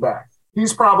coming back.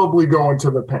 He's probably going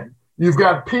to the pen. You've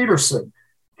got Peterson.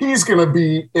 He's going to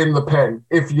be in the pen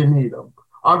if you need him.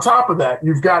 On top of that,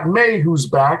 you've got May who's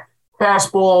back.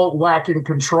 Fastball lacking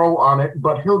control on it,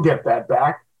 but he'll get that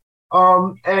back.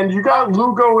 And you got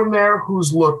Lugo in there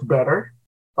who's looked better.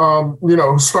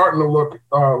 Starting to look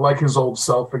like his old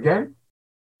self again.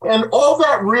 And all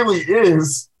that really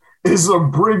is a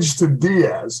bridge to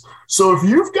Diaz. So if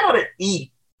you've got to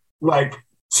eat like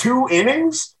 2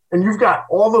 innings and you've got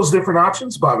all those different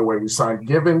options, by the way, we signed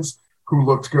Givens, who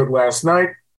looked good last night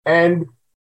and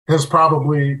has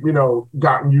probably,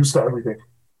 gotten used to everything.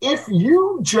 If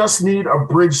you just need a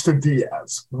bridge to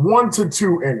Diaz, 1 to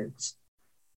 2 innings,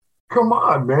 come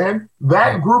on, man.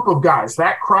 That group of guys,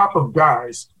 that crop of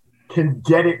guys can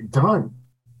get it done.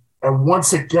 And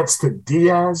once it gets to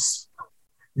Diaz,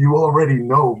 you already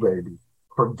know, baby.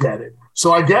 Forget it.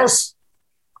 So I guess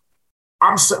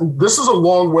this is a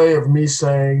long way of me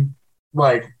saying,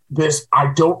 like, this,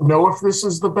 I don't know if this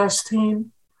is the best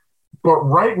team, but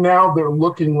right now they're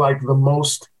looking like the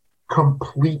most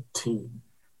complete team,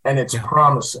 and it's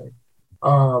promising.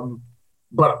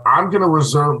 But I'm going to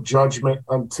reserve judgment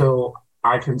until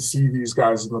I can see these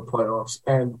guys in the playoffs.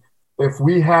 And if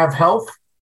we have health,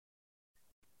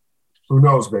 who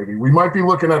knows, baby? We might be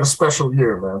looking at a special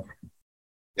year, man.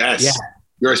 Yes. Yeah.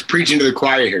 You're preaching to the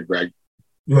choir here, Greg.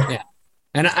 Yeah.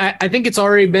 And I think it's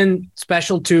already been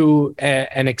special to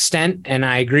an extent, and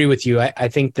I agree with you. I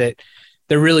think that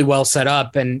they're really well set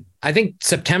up. And I think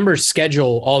September's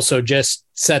schedule also just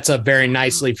sets up very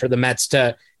nicely for the Mets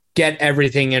to get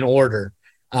everything in order.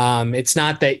 It's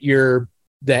not that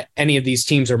any of these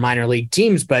teams are minor league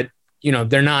teams, but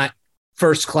they're not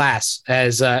first class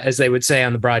as they would say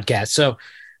on the broadcast. So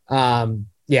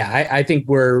I think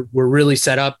we're really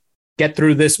set up, get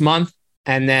through this month,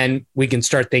 and then we can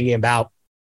start thinking about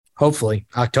hopefully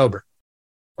October.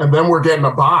 And then we're getting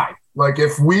a bye. Like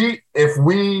if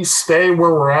we stay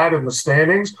where we're at in the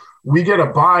standings, we get a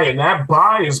bye, and that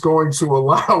bye is going to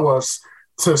allow us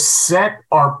to set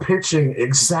our pitching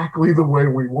exactly the way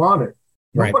we want it.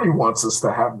 Right. Nobody wants us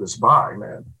to have this bye,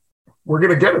 man. We're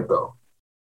going to get it, though.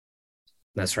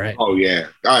 That's right. Oh, yeah.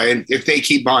 And if they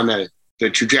keep on the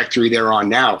trajectory they're on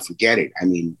now, forget it. I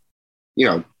mean,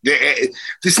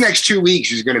 this next 2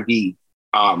 weeks is going to be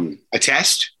a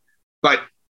test. But,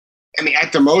 I mean,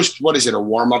 at the most, what is it, a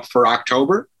warm-up for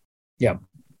October? Yeah.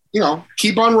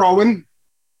 Keep on rolling.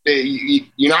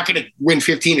 you're not going to win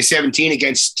 15-17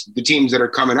 against the teams that are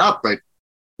coming up, but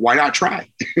why not try?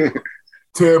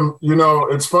 Tim,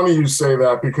 it's funny you say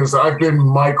that because I've been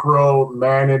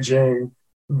micromanaging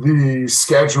the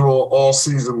schedule all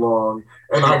season long,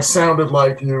 and I've sounded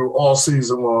like you all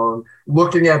season long,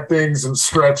 looking at things in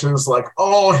stretches like,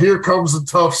 oh, here comes a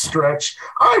tough stretch.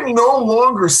 I'm no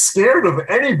longer scared of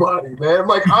anybody, man.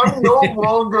 Like, I'm no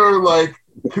longer, like,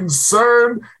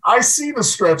 concerned. I see the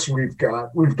stretch we've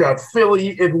got. We've got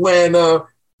Philly, Atlanta,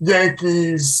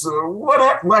 Yankees,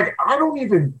 what? Like, I don't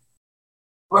even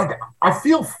 – like, I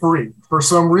feel free for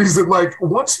some reason. Like,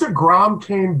 once DeGrom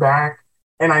came back,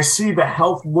 and I see the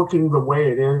health looking the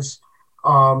way it is.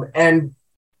 And,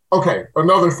 okay,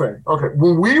 another thing. Okay,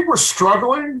 when we were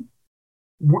struggling,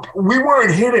 we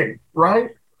weren't hitting,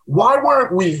 right? Why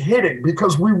weren't we hitting?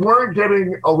 Because we weren't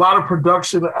getting a lot of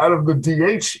production out of the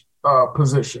DH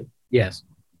position. Yes.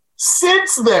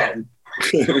 Since then,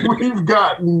 we've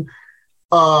gotten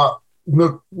Naquin,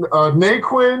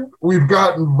 we've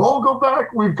gotten Vogelback,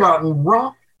 we've gotten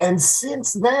Ruff, and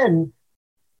since then,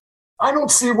 I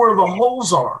don't see where the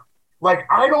holes are. Like,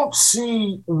 I don't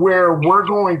see where we're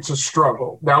going to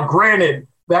struggle. Now, granted,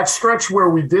 that stretch where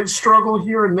we did struggle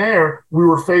here and there, we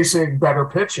were facing better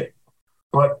pitching.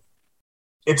 But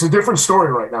it's a different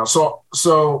story right now. So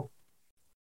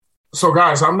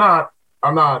guys, I'm not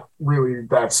really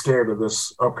that scared of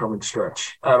this upcoming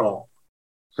stretch at all.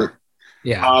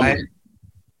 Yeah.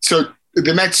 So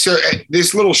the Mets,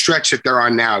 this little stretch that they're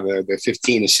on now, the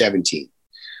 15-17,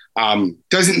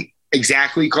 doesn't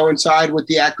exactly coincide with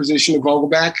the acquisition of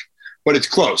Vogelback, but it's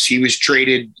close. He was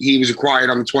acquired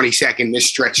on the 22nd. This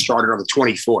stretch started on the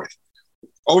 24th.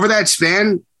 Over that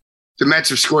span, the Mets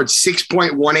have scored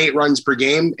 6.18 runs per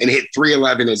game and hit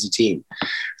 311 as a team.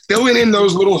 Filling in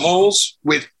those little holes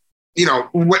with,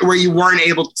 where you weren't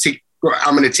able to,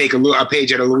 I'm going to take a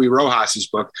page out of Luis Rojas's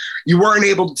book. You weren't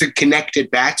able to connect at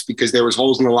bats because there was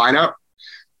holes in the lineup.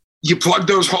 You plug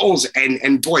those holes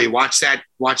and boy, watch that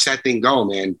thing go,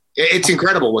 man. It's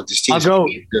incredible what this team. I'll go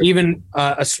even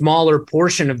a smaller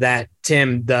portion of that,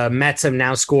 Tim. The Mets have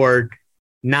now scored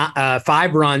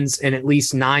 5 runs in at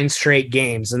least 9 straight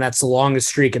games, and that's the longest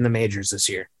streak in the majors this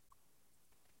year.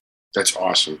 That's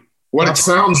awesome. That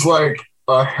sounds like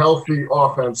a healthy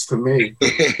offense to me.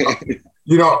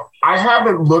 I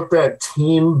haven't looked at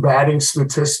team batting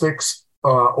statistics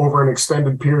over an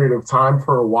extended period of time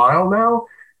for a while now.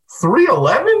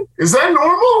 311? Is that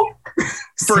normal?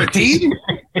 For a team?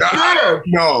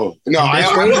 No.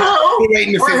 We're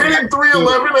hitting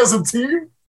 311 as a team?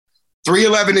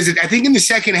 311 is it? I think in the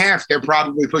second half, they're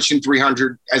probably pushing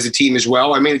 300 as a team as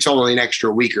well. I mean, it's only an extra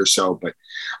week or so, but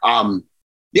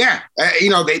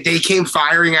they came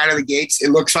firing out of the gates.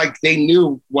 It looks like they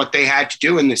knew what they had to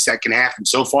do in the second half. And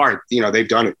so far, they've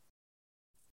done it.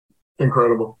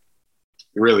 Incredible.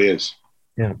 It really is.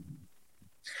 Yeah.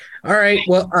 All right.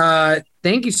 Well,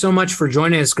 thank you so much for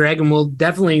joining us, Greg. And we'll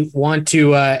definitely want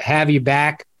to have you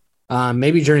back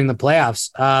maybe during the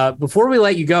playoffs. Before we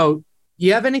let you go,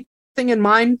 you have anything in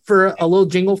mind for a little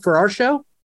jingle for our show?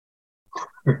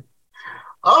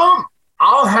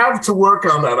 I'll have to work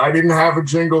on that. I didn't have a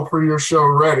jingle for your show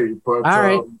ready, but all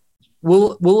right.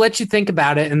 We'll let you think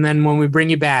about it, and then when we bring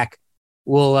you back,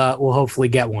 we'll hopefully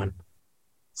get one.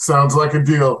 Sounds like a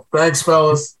deal. Thanks,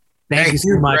 fellas. Thank you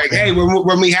so much. Greg. Hey,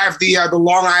 when we have the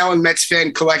Long Island Mets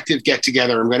fan collective get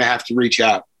together, I'm going to have to reach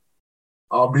out.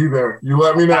 I'll be there. You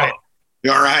let me know.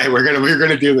 All right. We're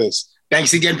gonna do this.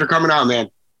 Thanks again for coming on, man.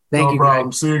 Thank you, problem.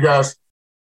 Greg. See you guys.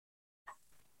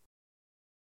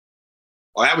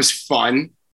 Well, that was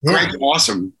fun. Yeah. Greg,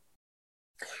 awesome.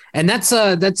 And that's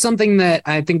something that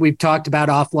I think we've talked about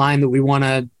offline that we want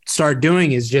to start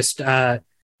doing is just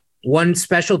one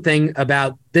special thing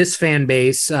about this fan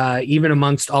base, even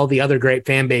amongst all the other great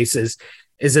fan bases,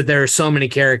 is that there are so many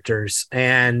characters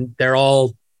and they're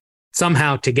all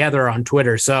somehow together on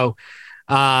Twitter. So,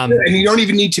 and you don't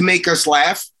even need to make us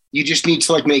laugh. You just need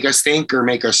to make us think or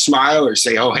make us smile or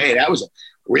say, oh, hey, that was a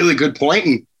really good point.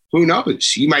 And who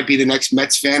knows? You might be the next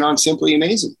Mets fan on Simply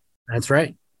Amazing. That's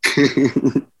right.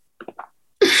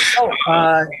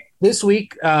 This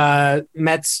week,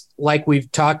 Mets, like we've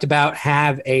talked about,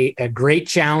 have a great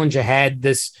challenge ahead.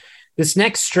 This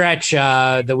next stretch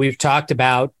that we've talked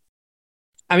about.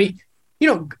 I mean,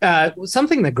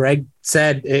 something that Greg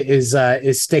said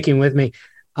is sticking with me.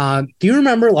 Do you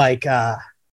remember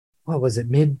what was it,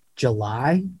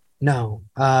 mid-July? No.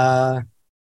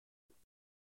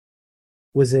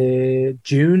 Was it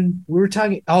June? We were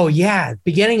talking. Oh, yeah.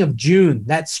 Beginning of June,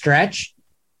 that stretch.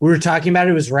 We were talking about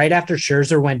it was right after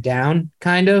Scherzer went down,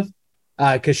 kind of.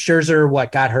 Because Scherzer,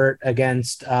 got hurt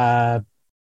against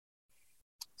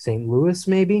St. Louis,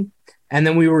 maybe. And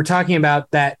then we were talking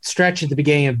about that stretch at the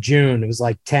beginning of June. It was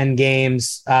like 10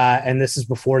 games. And this is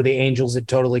before the Angels had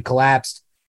totally collapsed.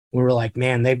 We were like,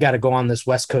 man, they've got to go on this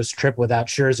West Coast trip without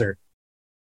Scherzer.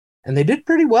 And they did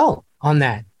pretty well on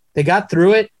that. They got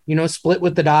through it, split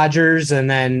with the Dodgers and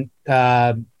then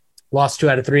lost 2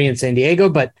 out of 3 in San Diego,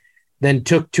 but then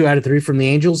took 2 out of 3 from the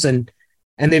Angels. And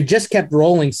they've just kept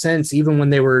rolling since, even when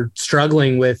they were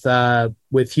struggling with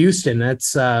Houston.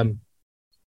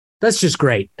 That's just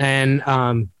great.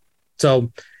 And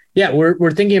so, yeah,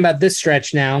 we're thinking about this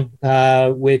stretch now,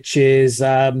 which is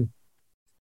 11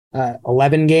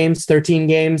 games, 13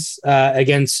 games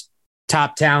against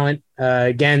top talent.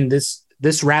 Again, this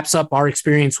wraps up our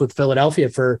experience with Philadelphia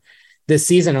for this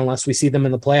season, unless we see them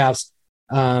in the playoffs.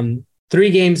 3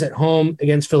 games at home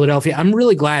against Philadelphia. I'm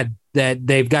really glad that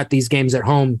they've got these games at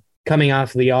home coming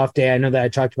off of the off day. I know that I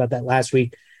talked about that last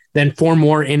week. Then 4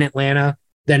 more in Atlanta,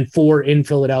 then 4 in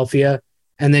Philadelphia,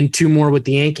 and then 2 more with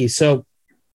the Yankees. So,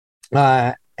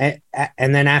 and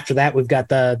then after that, we've got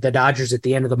the Dodgers at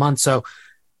the end of the month. So,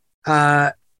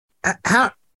 how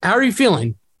are you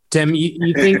feeling, Tim?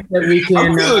 You think that we can?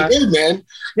 I'm feeling good, man.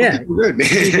 Yeah, good, man.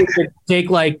 We could take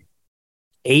like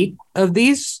 8 of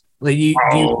these. Like, do you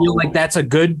feel like that's a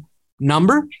good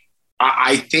number?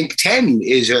 I think 10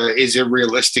 is a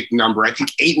realistic number. I think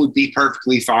 8 would be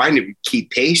perfectly fine if we keep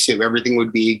pace, if everything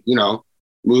would be,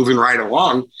 moving right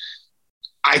along.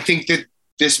 I think that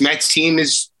this Mets team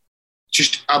is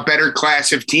just a better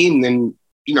class of team than,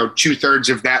 2/3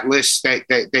 of that list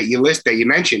that you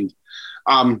mentioned.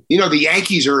 The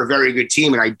Yankees are a very good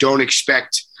team, and I don't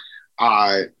expect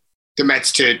the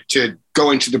Mets to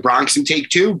go into the Bronx and take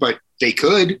 2, but they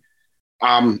could.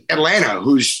 Atlanta,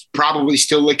 who's probably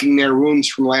still licking their wounds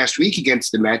from last week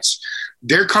against the Mets,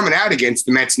 they're coming out against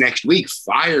the Mets next week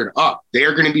fired up.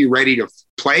 They're going to be ready to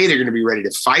play. They're going to be ready to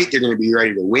fight. They're going to be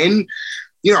ready to win.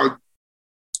 The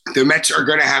Mets are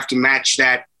going to have to match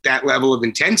that level of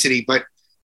intensity, but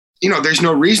there's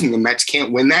no reason the Mets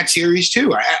can't win that series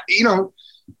too.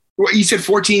 What you said,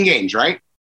 14 games, right?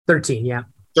 13, yeah.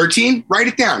 13? Write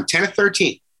it down. 10 of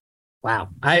 13. Wow.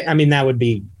 I mean, that would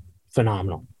be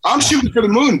phenomenal. I'm shooting for the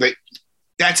moon, but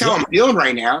that's how I'm feeling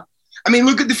right now. I mean,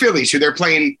 look at the Phillies, who they're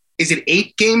playing. Is it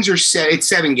 8 games or 7? It's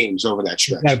 7 games over that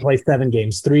stretch. Got to play 7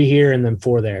 games, 3 here and then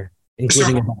 4 there,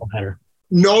 including a doubleheader.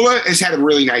 Nola has had a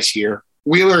really nice year.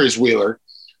 Wheeler is Wheeler.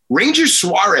 Ranger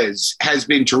Suarez has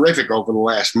been terrific over the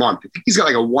last month. I think he's got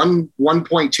like a 1.2,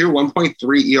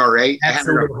 1.3 ERA. That's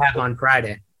what we'll have on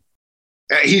Friday.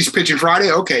 He's pitching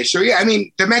Friday? Okay. So, yeah, I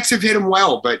mean, the Mets have hit him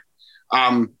well, but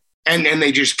and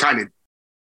they just kind of,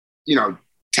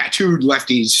 tattooed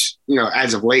lefties,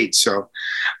 as of late. So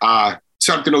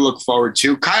something to look forward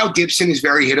to. Kyle Gibson is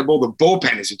very hittable. The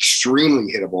bullpen is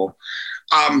extremely hittable.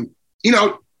 And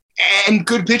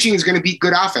good pitching is going to beat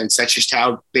good offense. That's just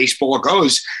how baseball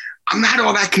goes. I'm not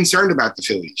all that concerned about the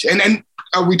Phillies. And then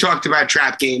we talked about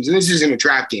trap games, and this isn't a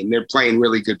trap game. They're playing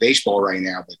really good baseball right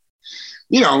now. But,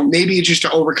 maybe it's just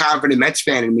an overconfident Mets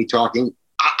fan in me talking.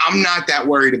 I'm not that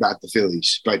worried about the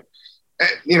Phillies, but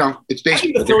it's basically. I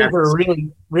think the Phillies are a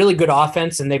really, really good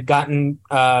offense, and they've gotten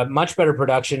much better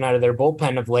production out of their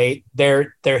bullpen of late.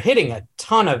 They're hitting a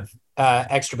ton of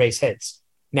extra base hits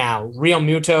now. Real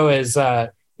Muto has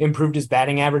improved his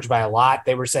batting average by a lot.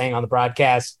 They were saying on the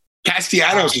broadcast.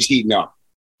 Castellanos is heating up.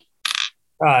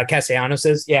 Castellanos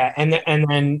is, yeah, and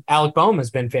then Alec Boehm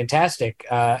has been fantastic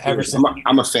ever since.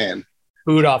 I'm a fan.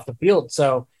 Booed off the field,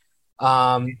 so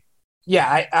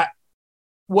yeah,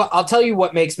 I'll tell you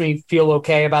what makes me feel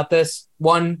okay about this.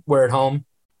 One, we're at home.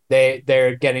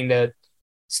 They're getting to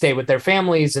stay with their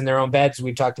families in their own beds.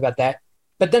 We talked about that.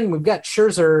 But then we've got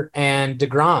Scherzer and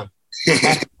DeGrom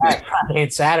Friday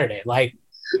and Saturday. Like,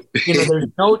 there's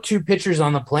no 2 pitchers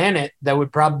on the planet that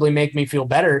would probably make me feel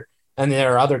better. And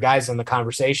there are other guys in the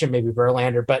conversation, maybe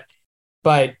Verlander,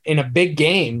 but in a big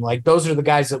game, like, those are the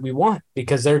guys that we want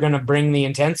because they're going to bring the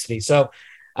intensity. So,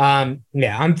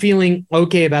 yeah, I'm feeling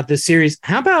okay about this series.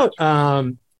 How about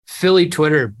Philly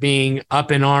Twitter being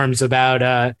up in arms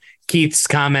about Keith's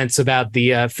comments about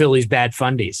the Phillies bad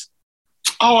fundies?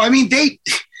 Oh, I mean,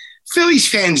 Phillies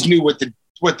fans knew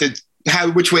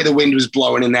which way the wind was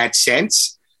blowing in that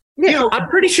sense. Yeah, I'm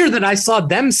pretty sure that I saw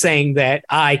them saying that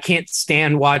I can't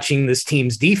stand watching this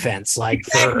team's defense. Like,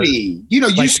 exactly.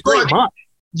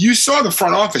 You saw the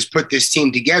front office put this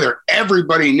team together.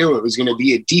 Everybody knew it was going to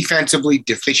be a defensively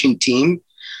deficient team.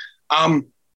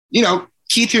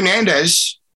 Keith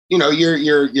Hernandez,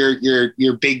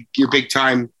 your big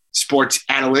time sports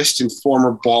analyst and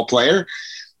former ball player.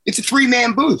 It's a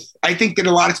 3-man booth. I think that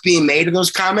a lot is being made of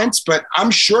those comments, but I'm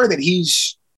sure that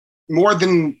he's more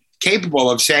than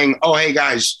capable of saying, "Oh, hey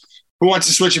guys, who wants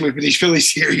to switch me for these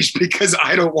Phillies series because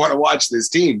I don't want to watch this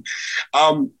team."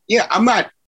 Yeah, I'm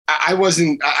not. I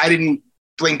wasn't. I didn't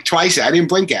blink twice. I didn't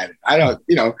blink at it. I don't.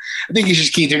 I think he's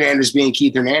just Keith Hernandez being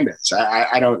Keith Hernandez.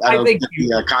 I don't. I think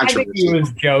he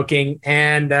was joking,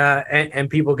 and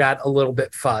people got a little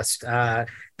bit fussed.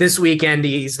 This weekend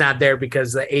he's not there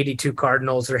because the 82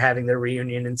 Cardinals are having their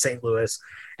reunion in St. Louis,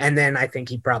 and then I think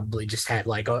he probably just had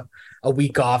like a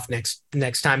week off next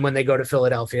time when they go to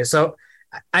Philadelphia. So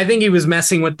I think he was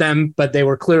messing with them, but they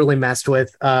were clearly messed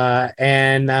with.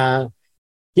 You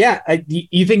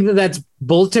think that's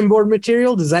bulletin board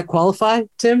material? Does that qualify,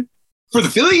 Tim? For the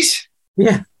Phillies?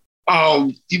 Yeah.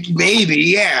 Oh, maybe,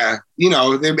 yeah.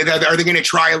 Are they going to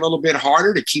try a little bit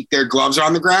harder to keep their gloves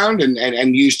on the ground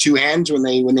and use two hands when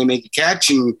they make a catch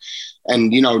and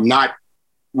not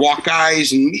walk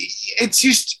guys? And it's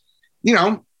just,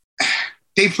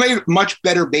 they play much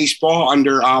better baseball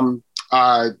under Robbie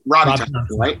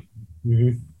Thompson, right?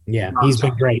 Mm-hmm. Yeah, he's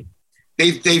been great.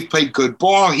 They've played good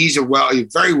ball. He's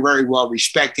very, very well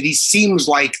respected. He seems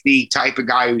like the type of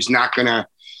guy who's not going to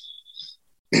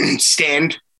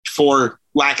stand for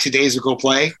lackadaisical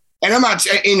play. And I'm not,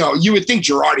 you would think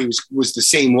Girardi was the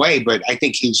same way, but I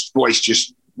think his voice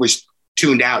just was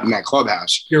tuned out in that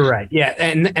clubhouse. You're right. Yeah.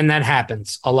 And that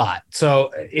happens a lot.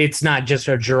 So it's not just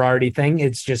a Girardi thing.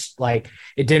 It's just like,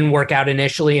 it didn't work out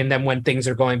initially. And then when things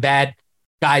are going bad,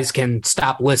 guys can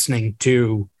stop listening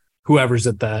to whoever's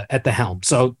at the helm.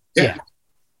 So yeah.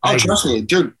 Oh, trust me,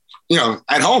 dude,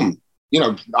 at home,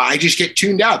 I just get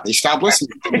tuned out. They stop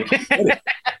listening to me.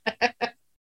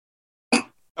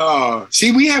 Oh,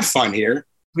 see, we have fun here.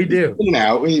 We do. We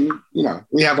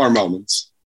have our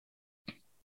moments.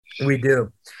 We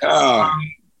do.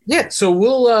 Yeah. So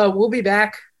we'll be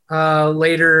back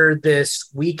later this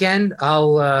weekend.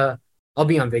 I'll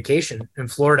be on vacation in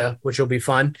Florida, which will be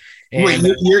fun. And, wait,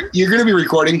 you're going to be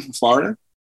recording from Florida?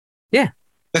 Yeah.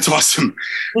 That's awesome.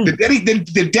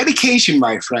 The dedication,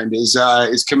 my friend,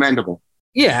 is commendable.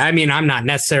 Yeah, I mean, I'm not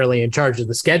necessarily in charge of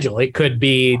the schedule. It could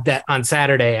be that on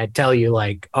Saturday I tell you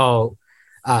like,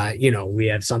 we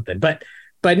have something, but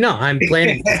no, I'm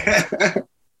planning.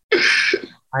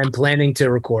 I'm planning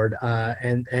to record,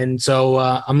 and so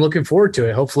I'm looking forward to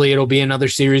it. Hopefully, it'll be another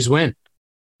series win.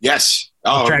 Yes,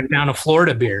 I'll track down a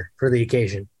Florida beer for the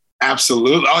occasion.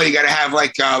 Absolutely. Oh, you got to have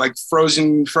like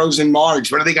frozen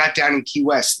Margs. What do they got down in Key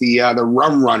West? The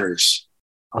Rum Runners.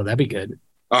 Oh, that'd be good.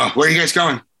 Where are you guys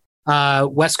going?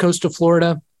 West coast of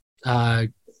Florida,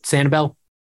 Sanibel.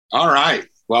 All right.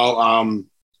 Well,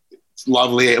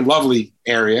 lovely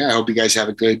area. I hope you guys have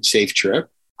a good, safe trip.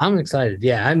 I'm excited.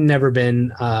 Yeah, I've never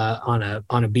been on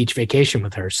a beach vacation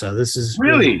with her, so this is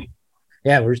really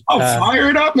yeah. We're fire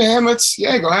it up, man. Let's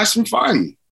go have some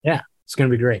fun. Yeah, it's gonna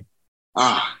be great.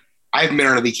 I haven't been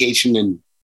on a vacation in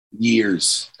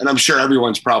years, and I'm sure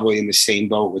everyone's probably in the same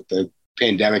boat with the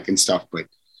pandemic and stuff. But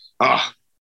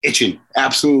itching,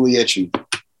 absolutely itching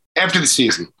after the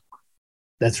season.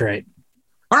 That's right.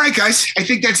 All right, guys. I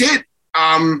think that's it.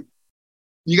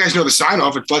 You guys know the sign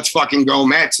off. It's let's fucking go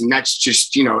Mets, and that's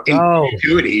just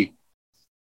intuitive.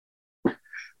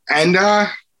 And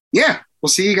we'll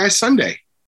see you guys Sunday.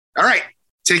 All right,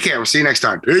 take care. We'll see you next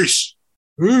time. Peace.